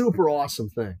super awesome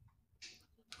thing.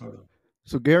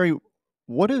 So Gary,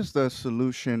 what is the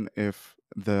solution if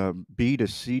the B to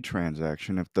C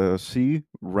transaction, if the C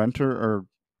renter, or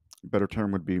better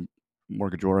term would be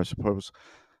mortgagor, I suppose,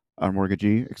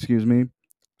 mortgagee, excuse me,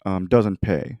 doesn't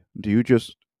pay, do you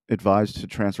just advise to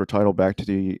transfer title back to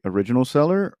the original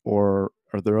seller, or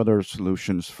are there other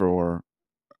solutions for,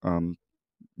 the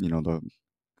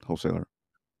wholesaler?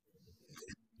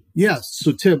 Yes.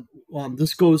 So, Tim,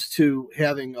 this goes to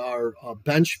having our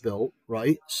bench built,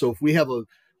 right? So, if we have a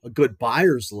good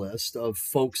buyer's list of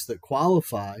folks that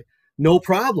qualify, no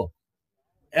problem.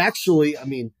 Actually, I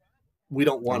mean, we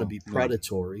don't want to be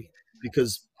predatory,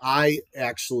 because I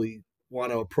actually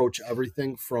want to approach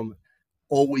everything from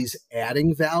always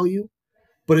adding value.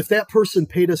 But if that person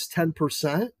paid us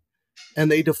 10%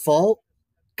 and they default,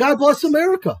 God bless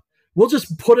America. We'll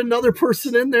just put another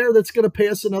person in there that's going to pay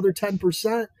us another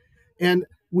 10%, and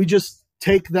we just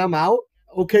take them out.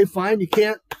 Okay, fine. You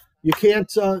can't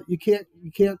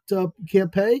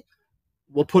pay.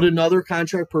 We'll put another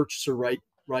contract purchaser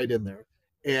right in there,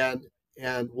 and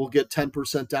we'll get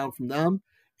 10% down from them,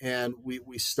 and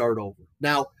we start over.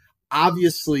 Now,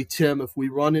 obviously, Tim, if we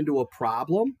run into a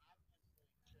problem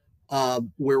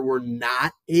where we're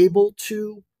not able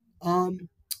to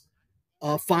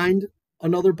find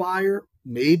another buyer,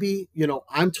 maybe,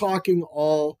 I'm talking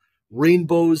all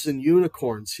rainbows and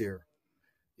unicorns here.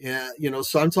 Yeah,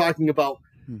 so I'm talking about,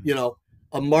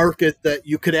 a market that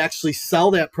you could actually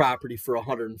sell that property for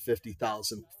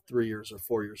 $150,000 3 years or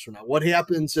 4 years from now. What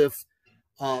happens if,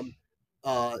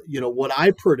 what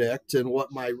I predict, and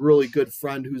what my really good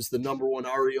friend, who's the number one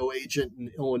REO agent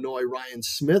in Illinois, Ryan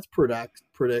Smith,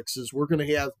 predicts is we're going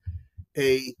to have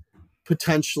a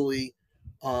potentially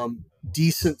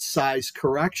decent size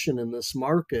correction in this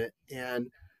market.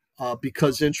 And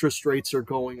because interest rates are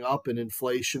going up and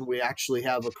inflation, we actually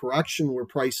have a correction where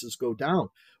prices go down.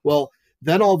 Well,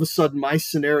 then all of a sudden, my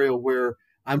scenario where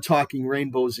I'm talking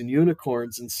rainbows and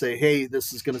unicorns and say, hey,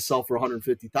 this is going to sell for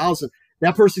 $150,000,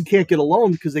 that person can't get a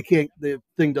loan because the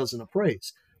thing doesn't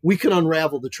appraise. We can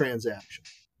unravel the transaction.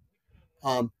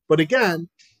 But again,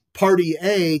 party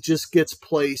A just gets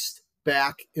placed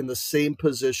back in the same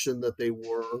position that they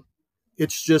were.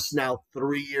 It's just now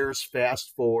 3 years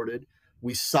fast forwarded.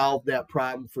 We solved that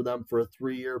problem for them for a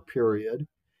 3-year period,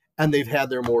 and they've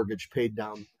had their mortgage paid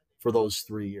down for those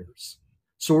 3 years.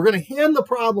 So we're going to hand the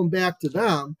problem back to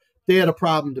them. They had a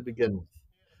problem to begin with.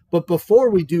 But before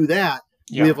we do that,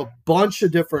 we have a bunch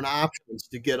of different options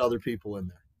to get other people in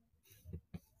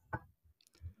there.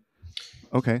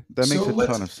 Okay, that makes a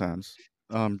ton of sense.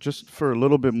 Just for a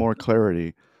little bit more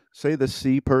clarity, say the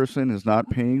C person is not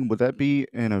paying, would that be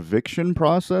an eviction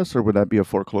process, or would that be a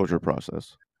foreclosure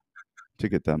process to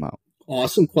get them out?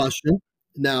 Awesome question.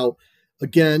 Now,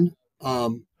 again,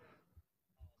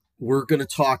 we're going to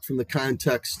talk from the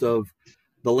context of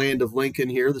the land of Lincoln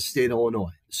here, the state of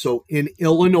Illinois. So in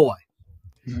Illinois,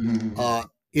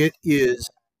 it is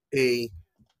a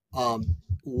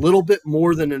little bit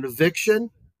more than an eviction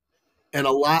and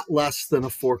a lot less than a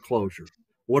foreclosure.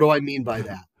 What do I mean by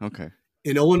that? Okay.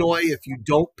 In Illinois, if you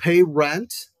don't pay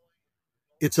rent,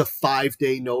 it's a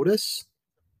 5-day notice.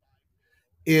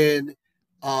 In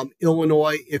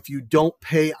Illinois, if you don't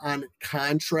pay on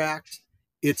contract,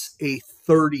 it's a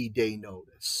 30-day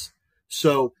notice.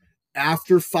 So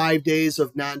after 5 days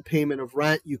of non-payment of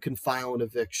rent, you can file an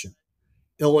eviction.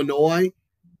 Illinois,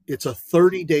 it's a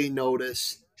 30-day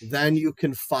notice. Then you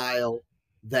can file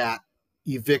that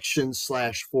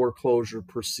eviction/foreclosure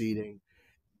proceeding.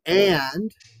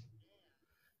 And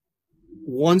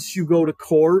once you go to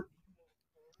court,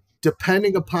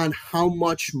 depending upon how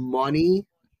much money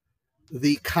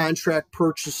the contract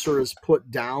purchaser has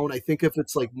put down, I think if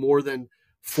it's like more than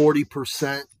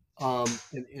 40%,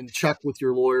 and check with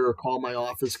your lawyer or call my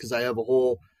office, because I have a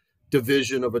whole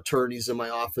division of attorneys in my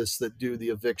office that do the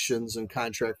evictions and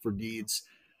contract for deeds.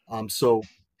 So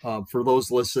for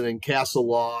those listening, Castle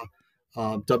Law,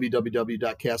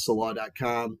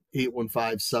 www.castlelaw.com,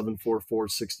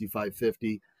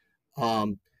 815-744-6550.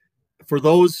 For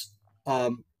those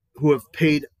who have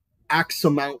paid X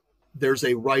amount, there's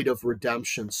a right of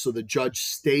redemption. So the judge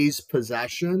stays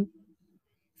possession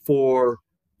for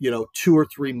 2 or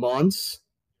 3 months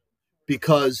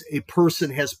because a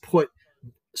person has put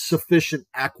sufficient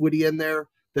equity in there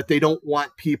that they don't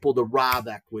want people to rob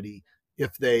equity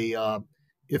if they've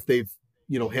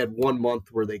had 1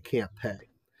 month where they can't pay.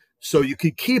 So you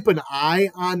could keep an eye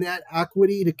on that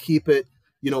equity to keep it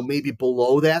maybe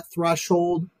below that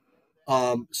threshold,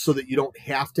 so that you don't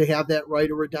have to have that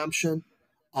right of redemption.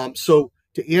 So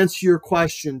to answer your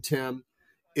question, Tim,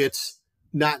 it's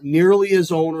not nearly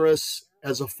as onerous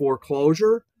as a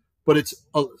foreclosure, but it's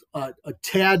a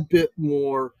tad bit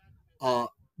more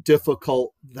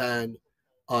difficult than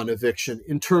an eviction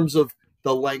in terms of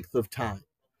the length of time.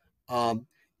 And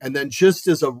then just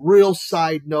as a real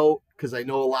side note, because I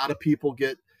know a lot of people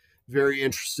get very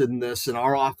interested in this, and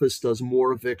our office does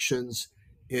more evictions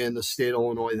in the state of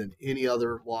Illinois than any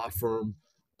other law firm.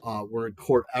 We're in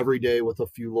court every day with a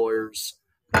few lawyers.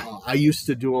 I used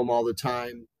to do them all the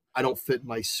time. I don't fit in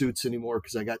my suits anymore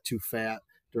because I got too fat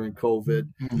during COVID.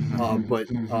 I'm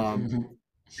working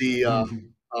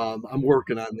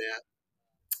on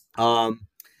that.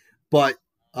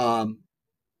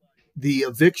 The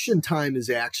eviction time is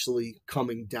actually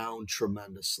coming down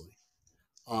tremendously.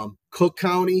 Cook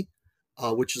County,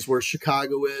 which is where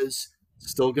Chicago is,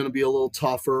 still going to be a little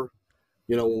tougher.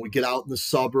 When we get out in the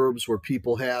suburbs where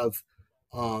people have,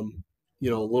 a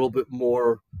little bit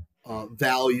more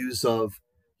values of,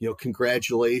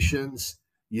 congratulations,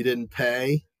 you didn't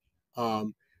pay.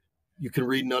 You can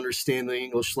read and understand the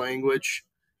English language.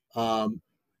 You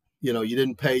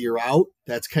didn't pay, you're out.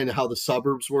 That's kind of how the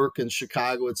suburbs work. In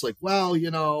Chicago, it's like, well,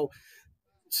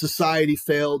 society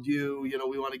failed you.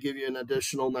 We want to give you an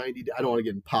additional 90 days. I don't want to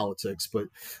get in politics, but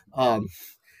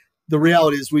the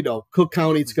reality is we know Cook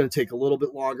County, it's going to take a little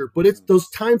bit longer, but those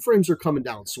time frames are coming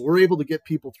down. So we're able to get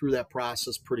people through that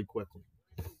process pretty quickly.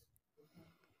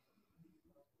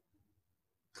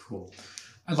 Cool.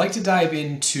 I'd like to dive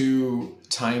into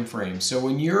time frame. So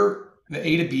when you're the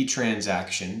A to B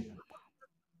transaction,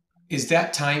 is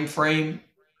that time frame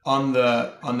on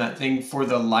that thing for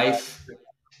the life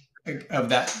of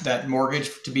that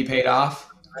mortgage to be paid off?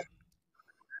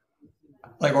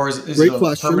 Like, or is it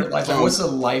a permanent lifetime? What's the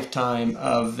lifetime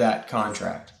of that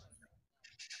contract?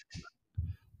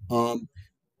 The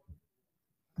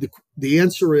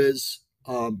answer is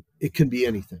it can be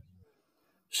anything.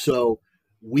 So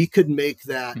we could make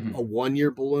that a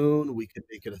 1-year balloon. We could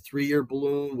make it a 3-year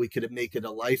balloon. We could make it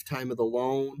a lifetime of the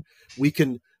loan. We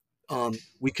can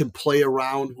play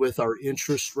around with our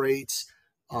interest rates.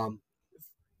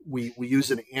 We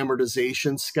use an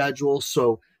amortization schedule.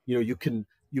 So, you can,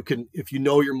 if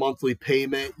your monthly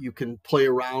payment, you can play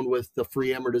around with the free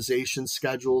amortization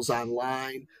schedules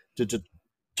online to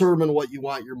determine what you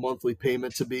want your monthly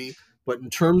payment to be. But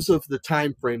in terms of the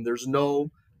time frame, there's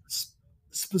no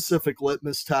specific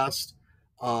litmus test.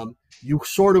 You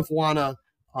sort of want to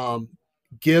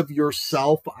give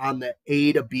yourself on the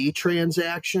A to B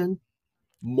transaction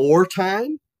more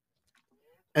time,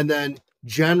 and then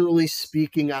generally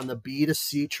speaking on the B to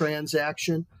C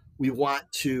transaction, we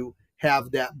want to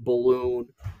have that balloon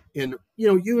in,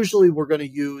 usually we're going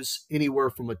to use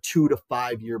anywhere from a 2 to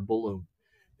 5 year balloon.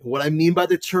 And what I mean by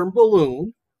the term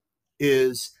balloon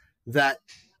is that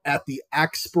at the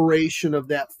expiration of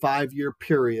that 5-year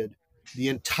period, the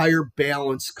entire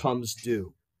balance comes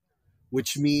due,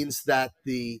 which means that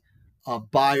the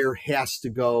buyer has to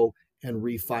go and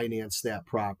refinance that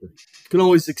property. You can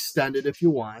always extend it if you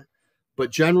want,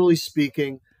 but generally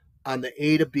speaking, on the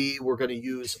A to B, we're going to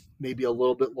use maybe a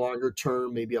little bit longer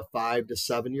term, maybe a 5 to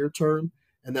 7 year term.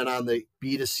 And then on the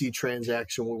B to C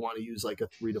transaction, we want to use like a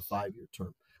 3 to 5 year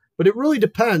term. But it really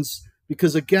depends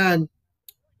because, again,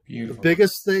 the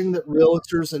biggest thing that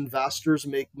realtors, investors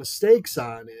make mistakes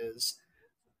on is,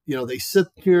 they sit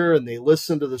here and they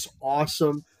listen to this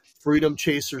awesome Freedom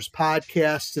Chasers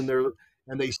podcast and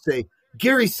they say,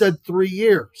 Gary said 3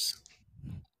 years,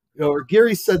 or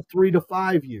Gary said 3 to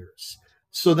 5 years.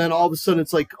 So then all of a sudden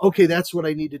it's like, okay, that's what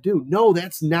I need to do. No,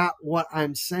 that's not what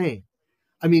I'm saying.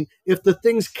 I mean, if the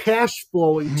thing's cash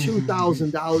flowing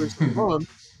 $2,000 a month,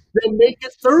 then make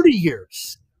it 30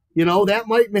 years. That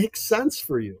might make sense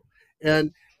for you.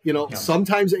 And,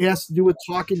 sometimes it has to do with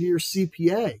talking to your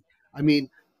CPA. I mean,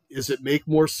 does it make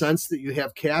more sense that you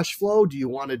have cash flow? Do you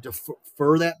want to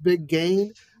defer that big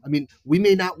gain? I mean, we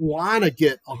may not want to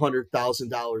get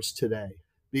 $100,000 today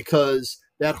because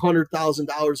that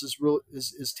 $100,000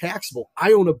 is taxable.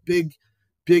 I own a big,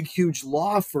 huge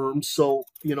law firm. So,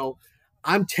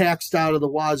 I'm taxed out of the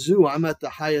wazoo. I'm at the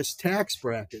highest tax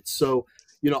bracket. So,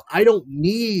 I don't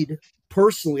need,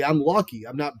 personally, I'm lucky.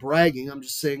 I'm not bragging. I'm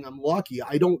just saying I'm lucky.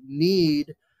 I don't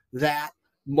need that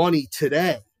money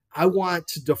today. I want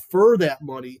to defer that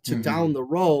money to down the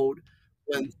road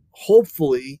when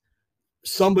hopefully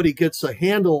somebody gets a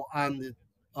handle on the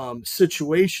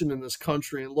situation in this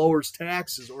country and lowers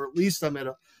taxes, or at least I'm at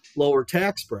a lower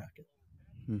tax bracket.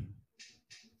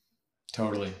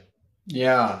 Totally.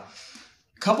 Yeah.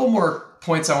 A couple more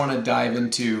points I want to dive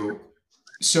into.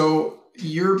 So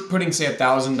you're putting, say,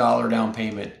 $1,000 down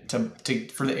payment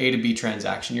for the A to B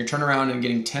transaction. You're turning around and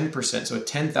getting 10%, so a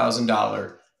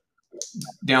 $10,000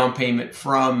 down payment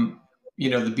from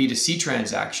the B to C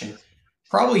transaction.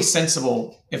 Probably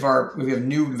sensible if we have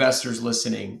new investors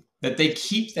listening. that they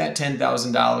keep that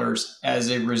 $10,000 as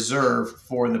a reserve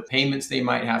for the payments they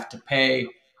might have to pay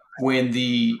when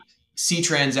the C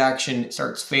transaction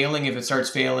starts failing. If it starts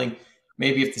failing,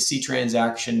 maybe if the C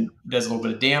transaction does a little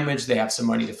bit of damage, they have some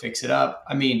money to fix it up.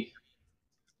 I mean,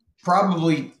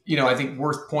 probably, I think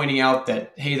worth pointing out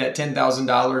that, hey, that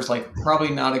 $10,000, like probably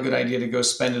not a good idea to go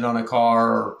spend it on a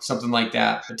car or something like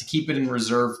that, but to keep it in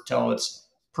reserve till it's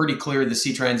pretty clear the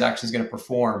C transaction is going to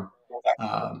perform.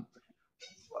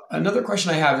 Another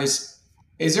question I have is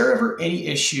there ever any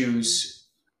issues?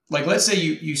 Like, let's say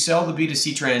you sell the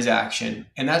B2C transaction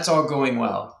and that's all going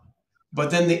well, but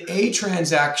then the A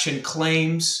transaction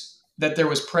claims that there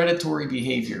was predatory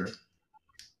behavior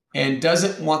and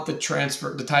doesn't want the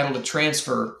title to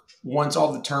transfer once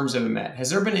all the terms have been met. Has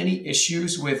there been any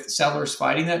issues with sellers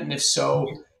fighting that? And if so,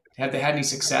 have they had any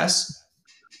success,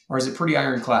 or is it pretty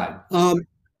ironclad?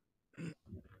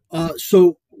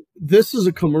 So this is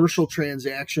a commercial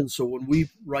transaction. So when we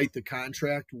write the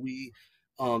contract, we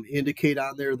indicate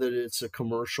on there that it's a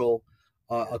commercial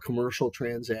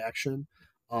transaction.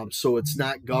 So it's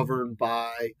not governed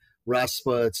by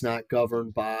RESPA. It's not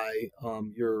governed by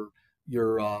your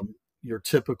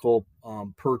typical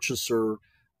purchaser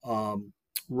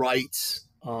rights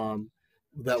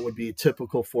that would be a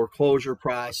typical foreclosure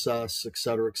process, et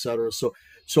cetera, et cetera.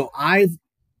 So I've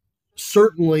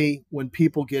certainly, when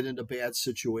people get into bad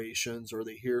situations or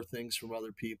they hear things from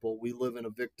other people, we live in a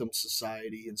victim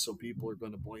society, and so people are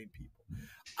going to blame people.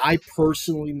 I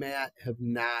personally, Matt, have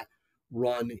not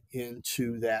run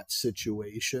into that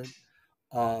situation.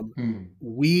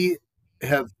 We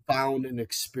have found and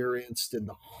experienced in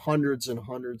the hundreds and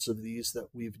hundreds of these that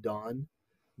we've done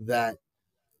that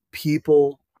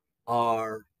people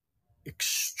are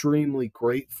extremely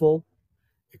grateful,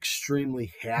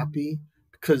 extremely happy,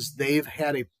 because they've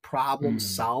had a problem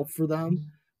solved for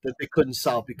them that they couldn't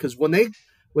solve. Because when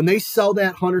they sell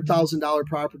that $100,000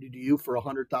 property to you for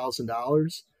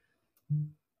 $100,000,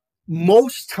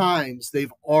 most times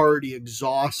they've already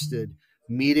exhausted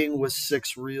meeting with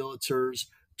 6 realtors,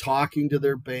 talking to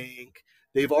their bank.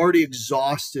 They've already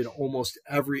exhausted almost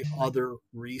every other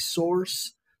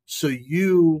resource. So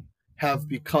you have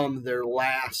become their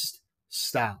last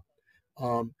stop.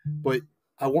 But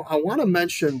I want to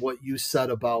mention what you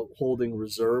said about holding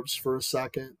reserves for a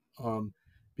second,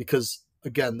 because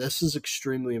again, this is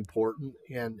extremely important,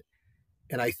 and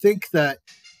I think that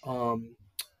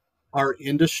our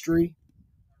industry,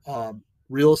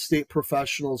 real estate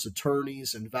professionals,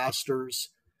 attorneys, investors,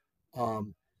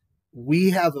 we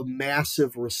have a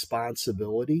massive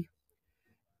responsibility,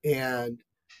 and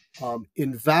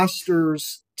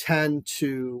investors tend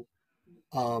to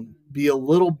be a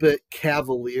little bit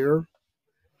cavalier.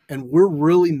 And we're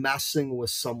really messing with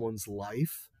someone's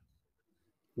life.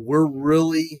 We're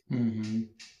really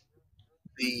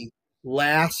the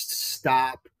last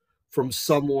stop from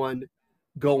someone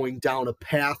going down a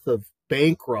path of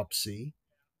bankruptcy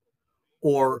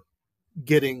or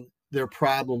getting their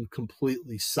problem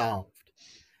completely solved.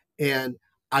 And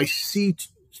I see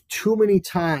too many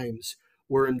times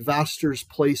where investors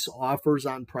place offers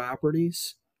on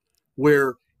properties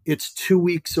where it's 2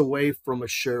 weeks away from a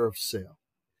sheriff's sale.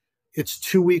 It's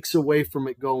 2 weeks away from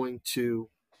it going to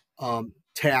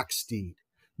tax deed.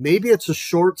 Maybe it's a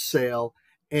short sale,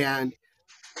 and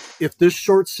if this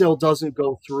short sale doesn't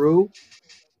go through,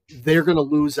 they're going to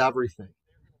lose everything.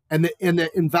 And the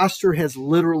investor has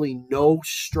literally no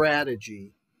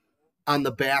strategy on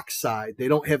the backside. They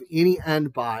don't have any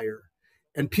end buyer,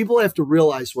 and people have to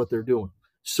realize what they're doing.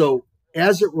 So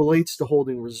as it relates to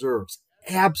holding reserves,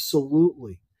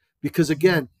 absolutely. Because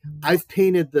again, I've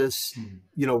painted this,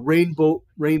 rainbow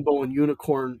and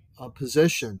unicorn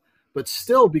position, but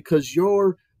still, because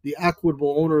you're the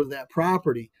equitable owner of that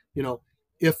property,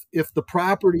 if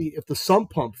the sump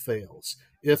pump fails,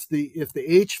 if the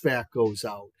HVAC goes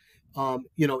out,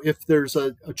 if there's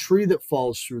a tree that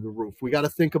falls through the roof, we got to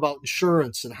think about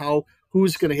insurance and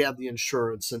who's going to have the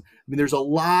insurance. And I mean, there's a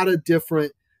lot of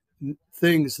different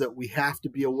things that we have to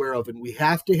be aware of, and we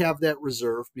have to have that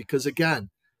reserve because,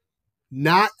 again,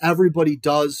 not everybody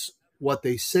does what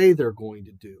they say they're going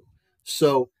to do.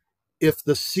 So if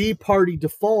the C party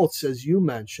defaults, as you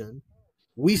mentioned,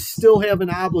 we still have an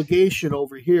obligation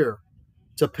over here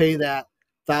to pay that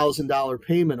 $1,000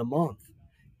 payment a month.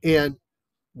 And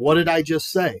what did I just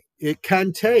say? It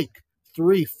can take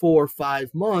 3, 4,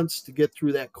 5 months to get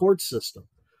through that court system.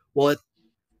 Well,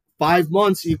 5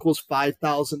 months equals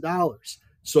 $5,000.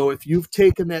 So if you've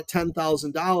taken that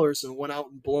 $10,000 and went out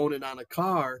and blown it on a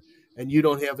car, and you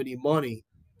don't have any money,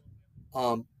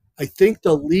 I think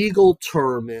the legal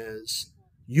term is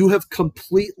you have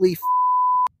completely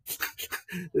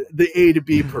the A to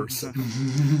B person.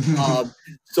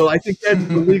 So I think that's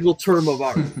the legal term of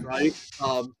art, right?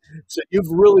 So you've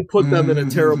really put them in a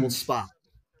terrible spot.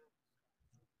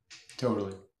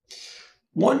 Totally.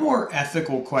 One more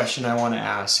ethical question I want to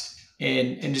ask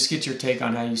and just get your take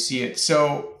on how you see it.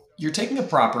 So you're taking a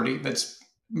property that's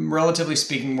relatively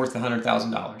speaking worth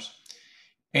 $100,000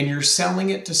 and you're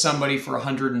selling it to somebody for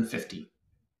 $150,000.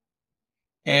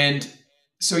 And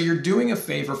so you're doing a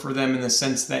favor for them in the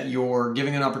sense that you're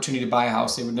giving an opportunity to buy a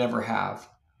house they would never have.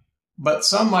 But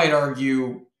some might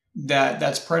argue that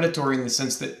that's predatory in the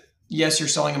sense that, yes, you're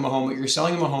selling them a home, but you're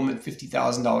selling them a home at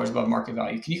 $50,000 above market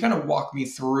value. Can you kind of walk me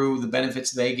through the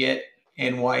benefits they get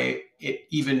and why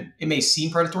it may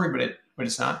seem predatory, but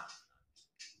it's not?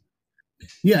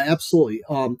 Yeah, absolutely.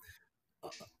 To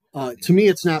me,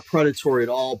 it's not predatory at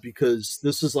all because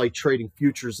this is like trading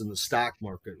futures in the stock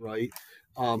market, right?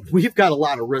 We've got a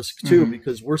lot of risk too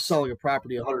because we're selling a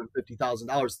property at $150,000.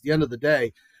 At the end of the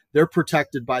day, they're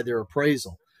protected by their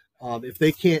appraisal. If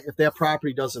that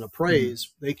property doesn't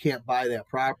appraise, they can't buy that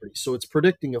property. So it's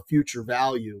predicting a future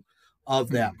value of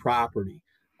that property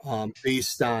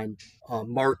based on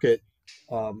market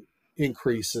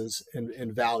increases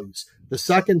and values. The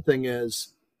second thing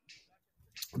is,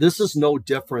 this is no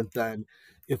different than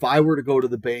if I were to go to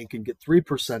the bank and get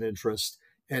 3% interest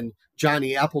and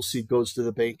Johnny Appleseed goes to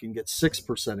the bank and gets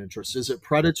 6% interest. Is it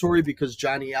predatory because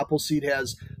Johnny Appleseed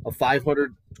has a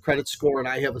 500 credit score and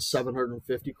I have a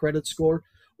 750 credit score?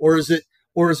 Or is it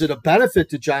a benefit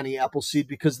to Johnny Appleseed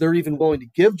because they're even willing to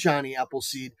give Johnny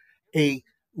Appleseed a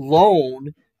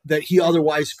loan that he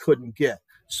otherwise couldn't get?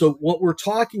 So what we're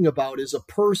talking about is a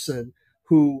person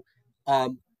who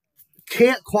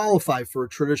can't qualify for a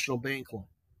traditional bank loan,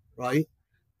 right?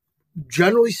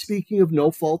 Generally speaking, of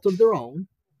no fault of their own.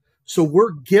 So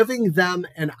we're giving them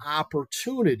an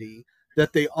opportunity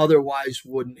that they otherwise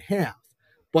wouldn't have.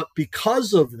 But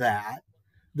because of that,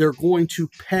 they're going to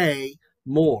pay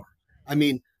more. I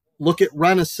mean, look at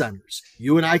Rent-A-Centers.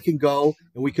 You and I can go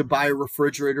and we could buy a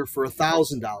refrigerator for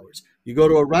 $1,000. You go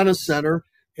to a Rent-A-Center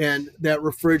and that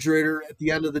refrigerator at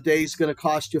the end of the day is going to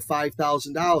cost you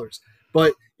 $5,000.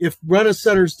 But if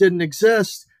Rent-A-Centers didn't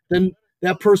exist, then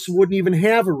that person wouldn't even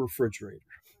have a refrigerator.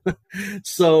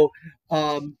 So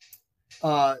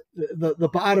the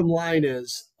bottom line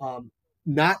is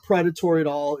not predatory at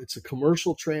all. It's a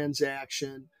commercial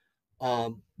transaction.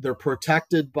 They're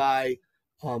protected by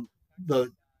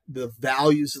the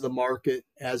values of the market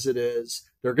as it is.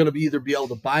 They're going to either be able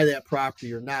to buy that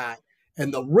property or not.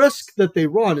 And the risk that they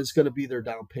run is going to be their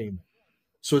down payment.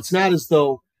 So it's not as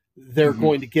though they're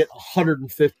going to get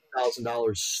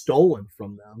 $150,000 stolen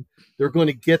from them. They're going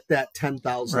to get that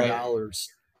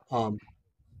 $10,000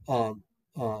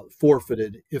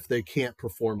 forfeited if they can't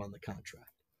perform on the contract.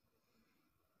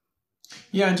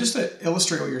 Yeah, and just to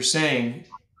illustrate what you're saying,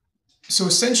 so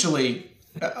essentially,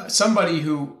 somebody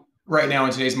who right now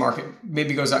in today's market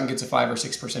maybe goes out and gets a 5 or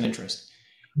 6% interest.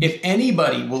 If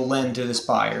anybody will lend to this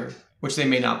buyer, which they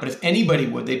may not, but if anybody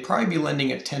would, they'd probably be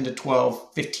lending at 10 to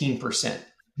 12, 15%.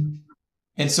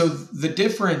 And so the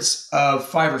difference of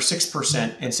 5 or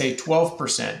 6% and say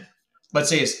 12%, let's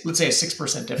say a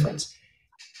 6% difference.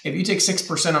 If you take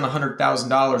 6% on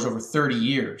 $100,000 over 30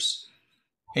 years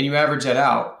and you average that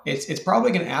out, it's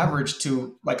probably going to average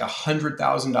to like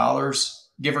 $100,000,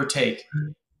 give or take,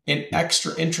 in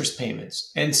extra interest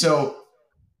payments. And so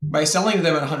by selling to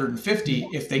them at 150,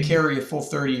 if they carry a full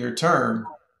 30-year term,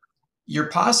 you're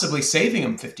possibly saving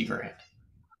them $50,000.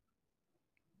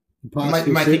 Am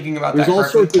I thinking about that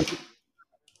correctly?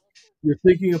 You're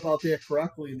thinking about that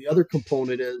correctly. And the other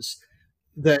component is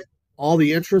that all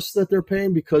the interest that they're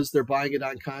paying because they're buying it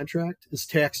on contract is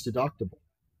tax deductible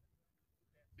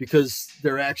because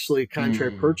they're actually a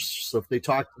contract purchaser. So if they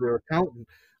talk to their accountant,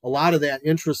 a lot of that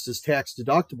interest is tax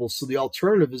deductible. So the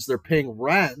alternative is they're paying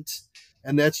rent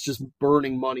and that's just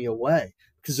burning money away.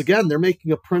 Because again, they're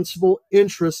making a principal,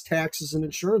 interest, taxes, and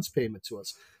insurance payment to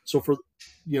us. So for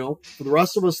the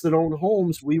rest of us that own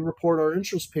homes, we report our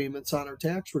interest payments on our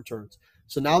tax returns.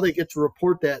 So now they get to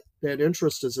report that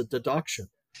interest as a deduction.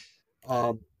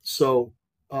 That's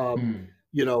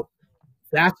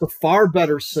a far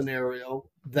better scenario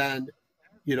than,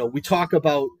 we talk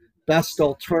about best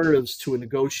alternatives to a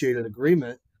negotiated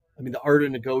agreement. I mean, the art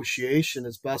of negotiation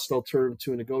is best alternative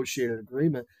to a negotiated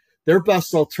agreement. Their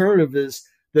best alternative is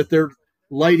that they're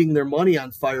lighting their money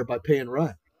on fire by paying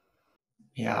rent.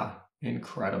 Yeah,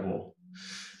 incredible.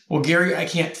 Well, Gary, I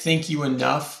can't thank you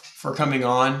enough for coming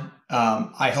on.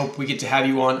 I hope we get to have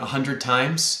you on 100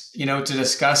 times, to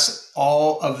discuss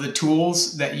all of the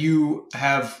tools that you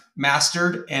have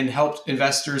mastered and helped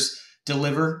investors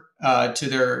deliver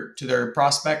to their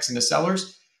prospects and the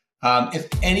sellers. If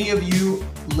any of you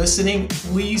listening,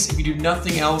 please, if you do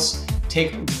nothing else,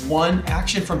 take one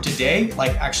action from today,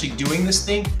 like actually doing this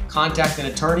thing, contact an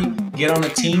attorney, get on a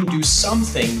team, do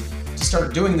something to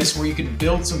start doing this where you can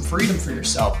build some freedom for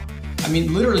yourself. I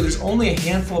mean, literally, there's only a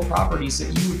handful of properties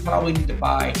that you would probably need to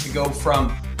buy to go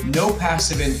from no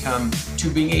passive income to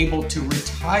being able to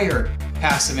retire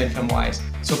passive income wise.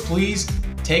 So please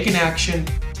take an action,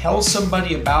 tell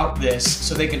somebody about this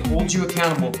so they can hold you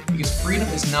accountable, because freedom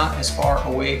is not as far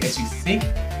away as you think.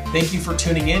 Thank you for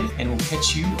tuning in, and we'll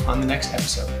catch you on the next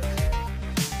episode.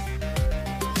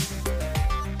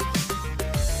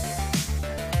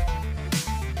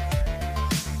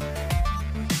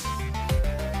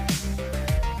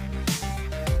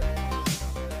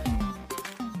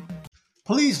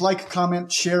 Please like,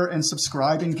 comment, share, and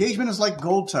subscribe. Engagement is like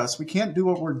gold to us. We can't do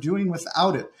what we're doing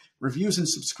without it. Reviews and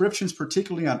subscriptions,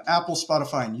 particularly on Apple,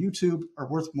 Spotify, and YouTube, are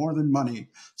worth more than money.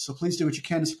 So please do what you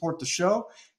can to support the show.